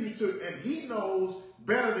continues to, and he knows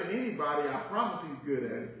better than anybody. I promise he's good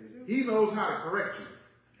at it. He knows how to correct you.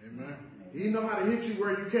 Amen. He know how to hit you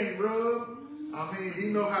where you can't rub. I mean,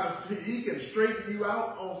 he can straighten you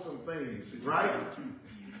out on some things, right?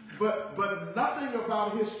 But nothing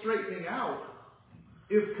about his straightening out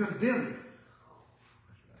is condemning.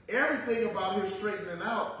 Everything about his straightening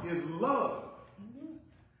out is love.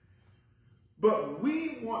 But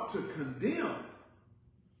we want to condemn.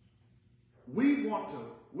 We want to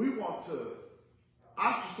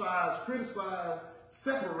ostracize, criticize,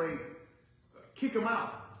 separate, kick them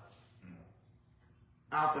out.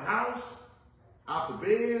 Out the house, out the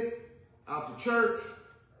bed, out the church.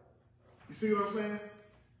 You see what I'm saying?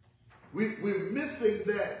 We're missing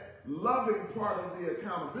that loving part of the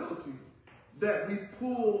accountability that we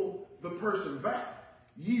pull the person back.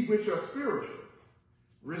 Ye which are spiritual,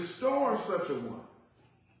 restore such a one.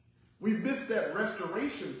 We missed that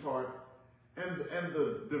restoration part and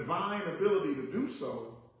the divine ability to do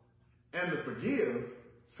so and to forgive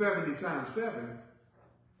 70 times 7.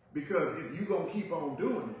 Because if you're going to keep on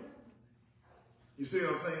doing it, you see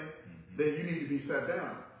what I'm saying? Then you need to be sat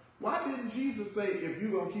down. Why didn't Jesus say, if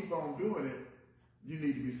you're going to keep on doing it, you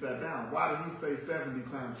need to be sat down? Why did he say 70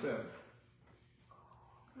 times 7?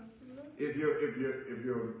 If your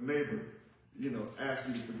neighbor, asks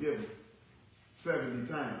you to forgive him 70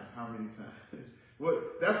 times, how many times?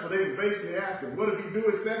 That's what they were basically asking. What if you do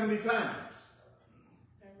it 70 times?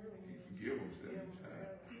 That really means Forgive them 70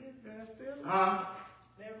 times. That's still Huh?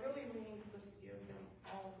 That really means to forgive them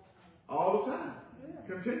all the time. All the time. Yeah.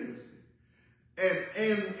 Continuously.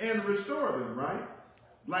 And restore them, right?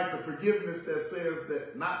 Like the forgiveness that says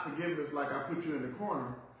that, not forgiveness like I put you in the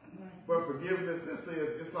corner, but forgiveness that says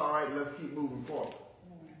it's all right, let's keep moving forward.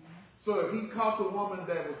 So if he caught the woman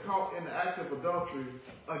that was caught in the act of adultery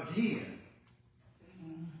again,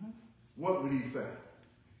 what would he say?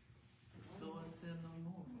 Go and sin no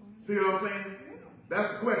more. See what I'm saying?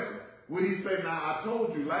 That's the question. Would he say, now I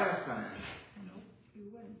told you last time? Nope, he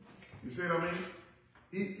wouldn't. You see what I mean?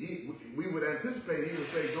 We would anticipate he would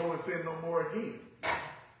say, go and sin no more again.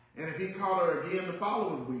 And if he caught her again the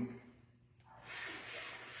following week,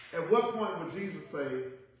 at what point would Jesus say,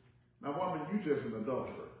 now woman, you just an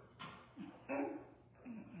adulterer? No,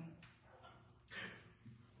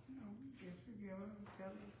 just forgive him and tell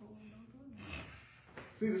him to hold on.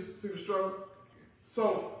 See the struggle?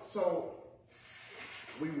 So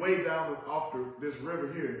we way down off this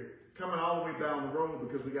river here, coming all the way down the road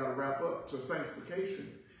because we got to wrap up to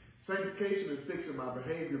sanctification. Sanctification is fixing my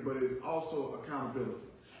behavior, but it's also accountability,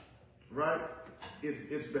 right?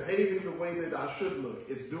 It's behaving the way that I should look.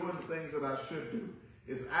 It's doing the things that I should do.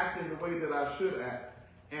 It's acting the way that I should act.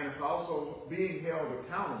 And it's also being held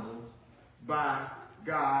accountable by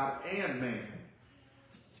God and man.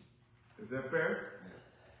 Is that fair?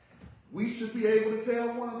 We should be able to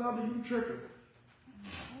tell one another, you tricker.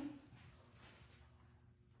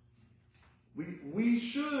 We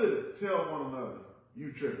should tell one another,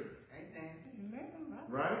 you tripping. Amen.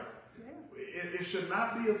 Right? Yeah. It should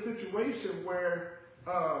not be a situation where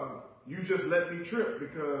you just let me trip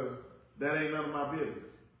because that ain't none of my business.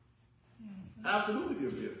 Absolutely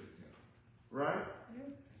your business. Right?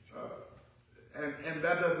 And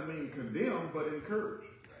that doesn't mean condemn, but encourage.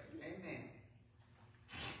 Amen.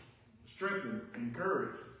 Strengthen,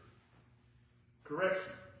 encourage,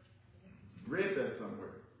 correction. Read that somewhere.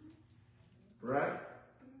 Right?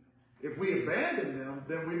 If we abandon them,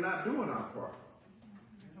 then we're not doing our part.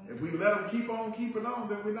 If we let them keep on keeping on,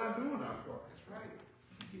 then we're not doing our part. That's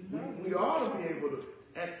right. We ought to be able to,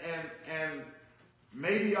 and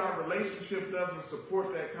maybe our relationship doesn't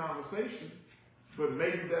support that conversation, but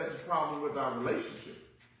maybe that's a problem with our relationship.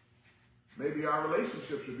 Maybe our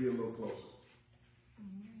relationship should be a little closer.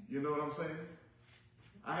 You know what I'm saying?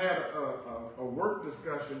 I had a work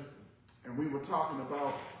discussion, and we were talking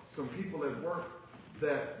about some people at work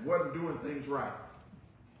that wasn't doing things right.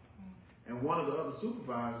 And one of the other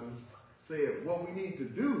supervisors said, what we need to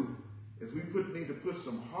do is we need to put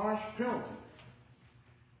some harsh penalties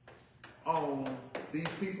on these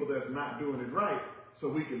people that's not doing it right so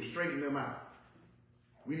we can straighten them out.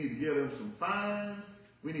 We need to give them some fines.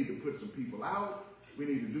 We need to put some people out. We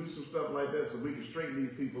need to do some stuff like that so we can straighten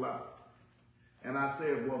these people out. And I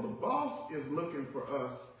said, well, the boss is looking for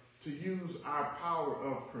us to use our power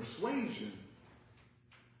of persuasion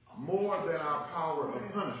more than our power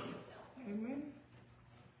of punishment. Amen.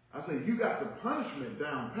 I said, you got the punishment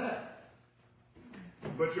down pat,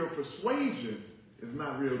 but your persuasion is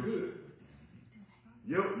not real good.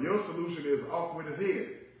 Your solution is off with his head,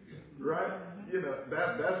 right? You know,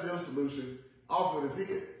 that's your solution, off with his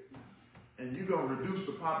head. And you're going to reduce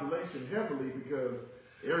the population heavily because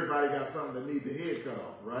everybody got something that need the head cut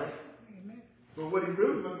off, right? Amen. But what he's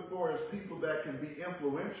really looking for is people that can be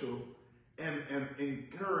influential and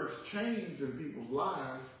encourage change in people's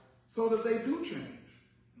lives so that they do change.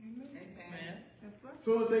 Amen. Amen. That's right.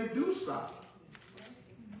 So that they do stop.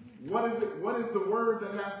 What is it? What is the word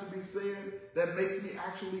that has to be said that makes me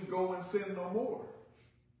actually go and sin no more?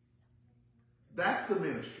 That's the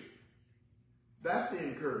ministry. That's the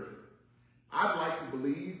encouragement. I'd like to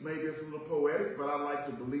believe, maybe it's a little poetic, but I'd like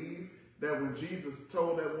to believe that when Jesus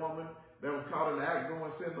told that woman that was caught in the act, go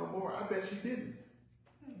and sin no more, I bet she didn't.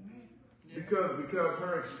 Because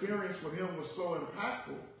her experience with him was so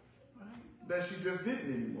impactful that she just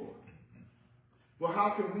didn't anymore. Well,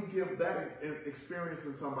 how can we give that experience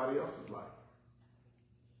in somebody else's life?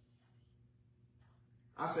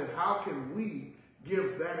 I said, how can we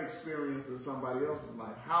give that experience in somebody else's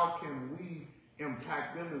life? How can we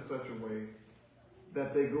impact them in such a way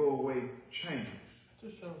that they go away changed?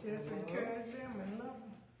 Just encourage them and love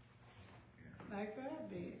them. Like God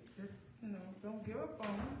did. Just, don't give up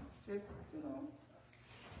on them. Just,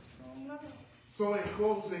 don't love them. So in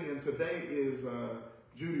closing, and today is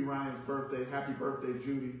Judy Ryan's birthday. Happy birthday,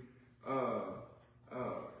 Judy.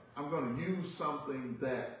 I'm going to use something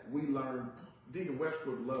that we learned. Deacon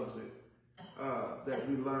Westwood loves it. That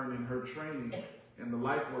we learned in her training in the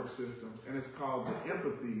LifeWork system, and it's called the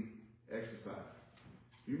empathy exercise.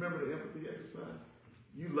 You remember the empathy exercise?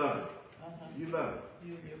 You love it. You love it.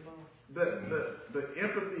 You and your boss. The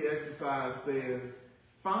empathy exercise says,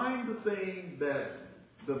 find the thing that's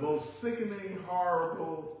the most sickening,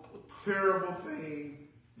 horrible, terrible thing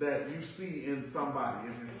that you see in somebody.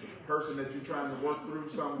 If it's the person that you're trying to work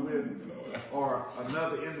through something with, or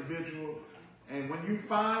another individual. And when you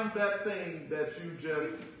find that thing that you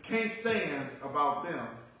just can't stand about them,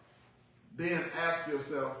 then ask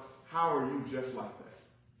yourself, how are you just like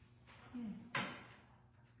that?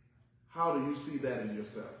 How do you see that in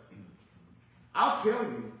yourself? I'll tell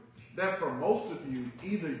you that for most of you,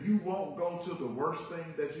 either you won't go to the worst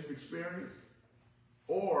thing that you've experienced,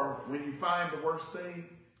 or when you find the worst thing,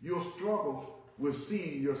 you'll struggle with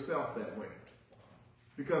seeing yourself that way.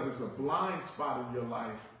 Because it's a blind spot in your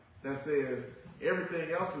life that says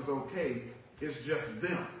everything else is okay, it's just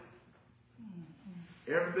them.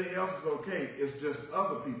 Everything else is okay, it's just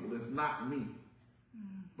other people, it's not me.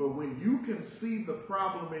 But when you can see the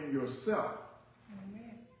problem in yourself,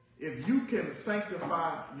 if you can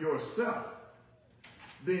sanctify yourself,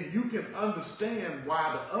 then you can understand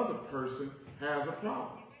why the other person has a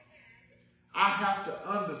problem. I have to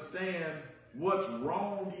understand what's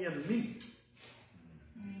wrong in me.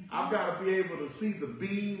 I've got to be able to see the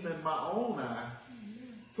beam in my own eye,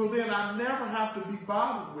 so then I never have to be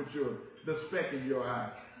bothered with the speck in your eye.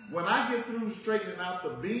 When I get through straightening out the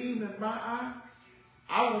beam in my eye,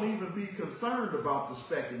 I won't even be concerned about the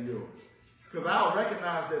speck in yours. Because I'll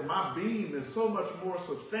recognize that my beam is so much more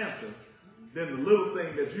substantial than the little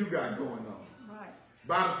thing that you got going on. Right.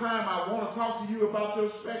 By the time I want to talk to you about your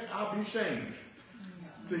speck, I'll be ashamed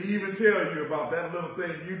to even tell you about that little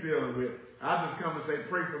thing you're dealing with. I'll just come and say,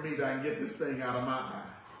 pray for me that I can get this thing out of my eye.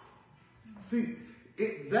 See,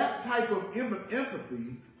 that type of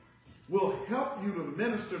empathy will help you to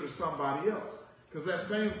minister to somebody else. Because that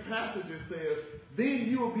same passage says, then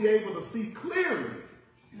you will be able to see clearly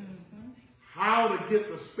how to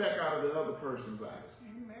get the speck out of the other person's eyes.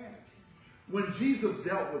 Amen. When Jesus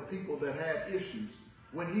dealt with people that had issues,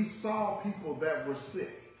 when he saw people that were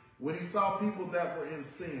sick, when he saw people that were in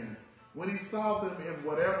sin, when he saw them in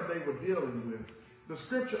whatever they were dealing with, the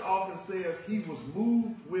scripture often says he was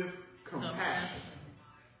moved with compassion.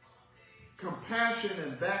 Compassion,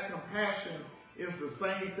 and that compassion is the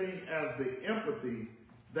same thing as the empathy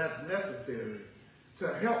that's necessary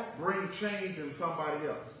to help bring change in somebody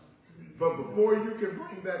else. But before you can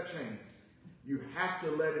bring that change, you have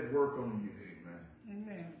to let it work on you. Amen.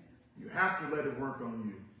 Amen. You have to let it work on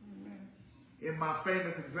you. Amen. In my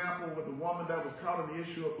famous example with the woman that was caught in the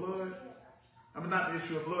issue of blood, I mean not the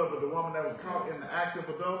issue of blood, but the woman that was caught in the act of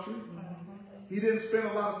adultery, he didn't spend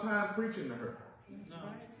a lot of time preaching to her. No.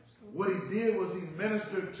 What he did was he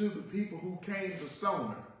ministered to the people who came to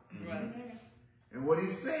stone her. Right. And what he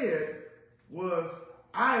said was,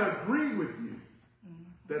 I agree with you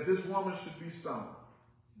that this woman should be stoned.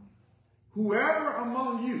 Whoever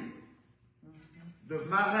among you does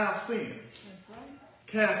not have sin,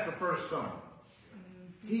 cast the first stone.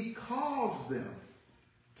 He calls them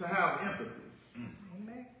to have empathy.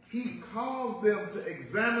 He calls them to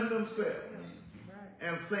examine themselves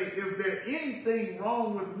and say, is there anything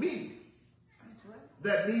wrong with me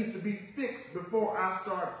that needs to be fixed before I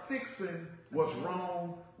start fixing what's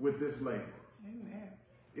wrong with this lady? Amen.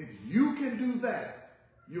 If you can do that,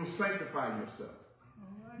 you'll sanctify yourself.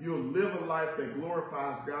 You'll live a life that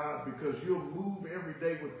glorifies God because you'll move every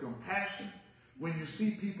day with compassion. When you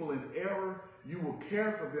see people in error, you will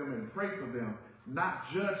care for them and pray for them,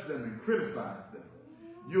 not judge them and criticize them.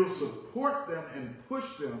 You'll support them and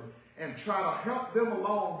push them and try to help them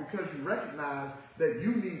along because you recognize that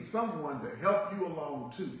you need someone to help you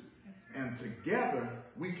along too. And together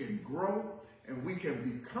we can grow and we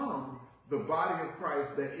can become the body of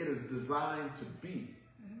Christ that it is designed to be.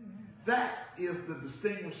 That is the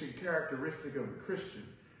distinguishing characteristic of the Christian.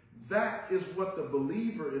 That is what the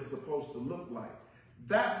believer is supposed to look like.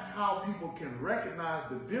 That's how people can recognize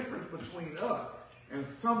the difference between us and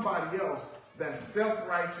somebody else that's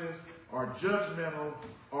self-righteous or judgmental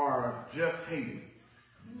or just hating.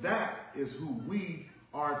 That is who we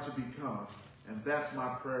are to become. And that's my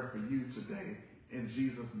prayer for you today in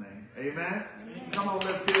Jesus' name. Amen? Come on,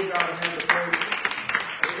 let's give God a hand of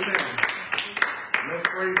praise. Amen. Let's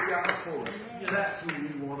praise God for it. That's who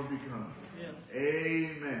we want to become. Yes.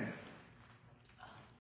 Amen.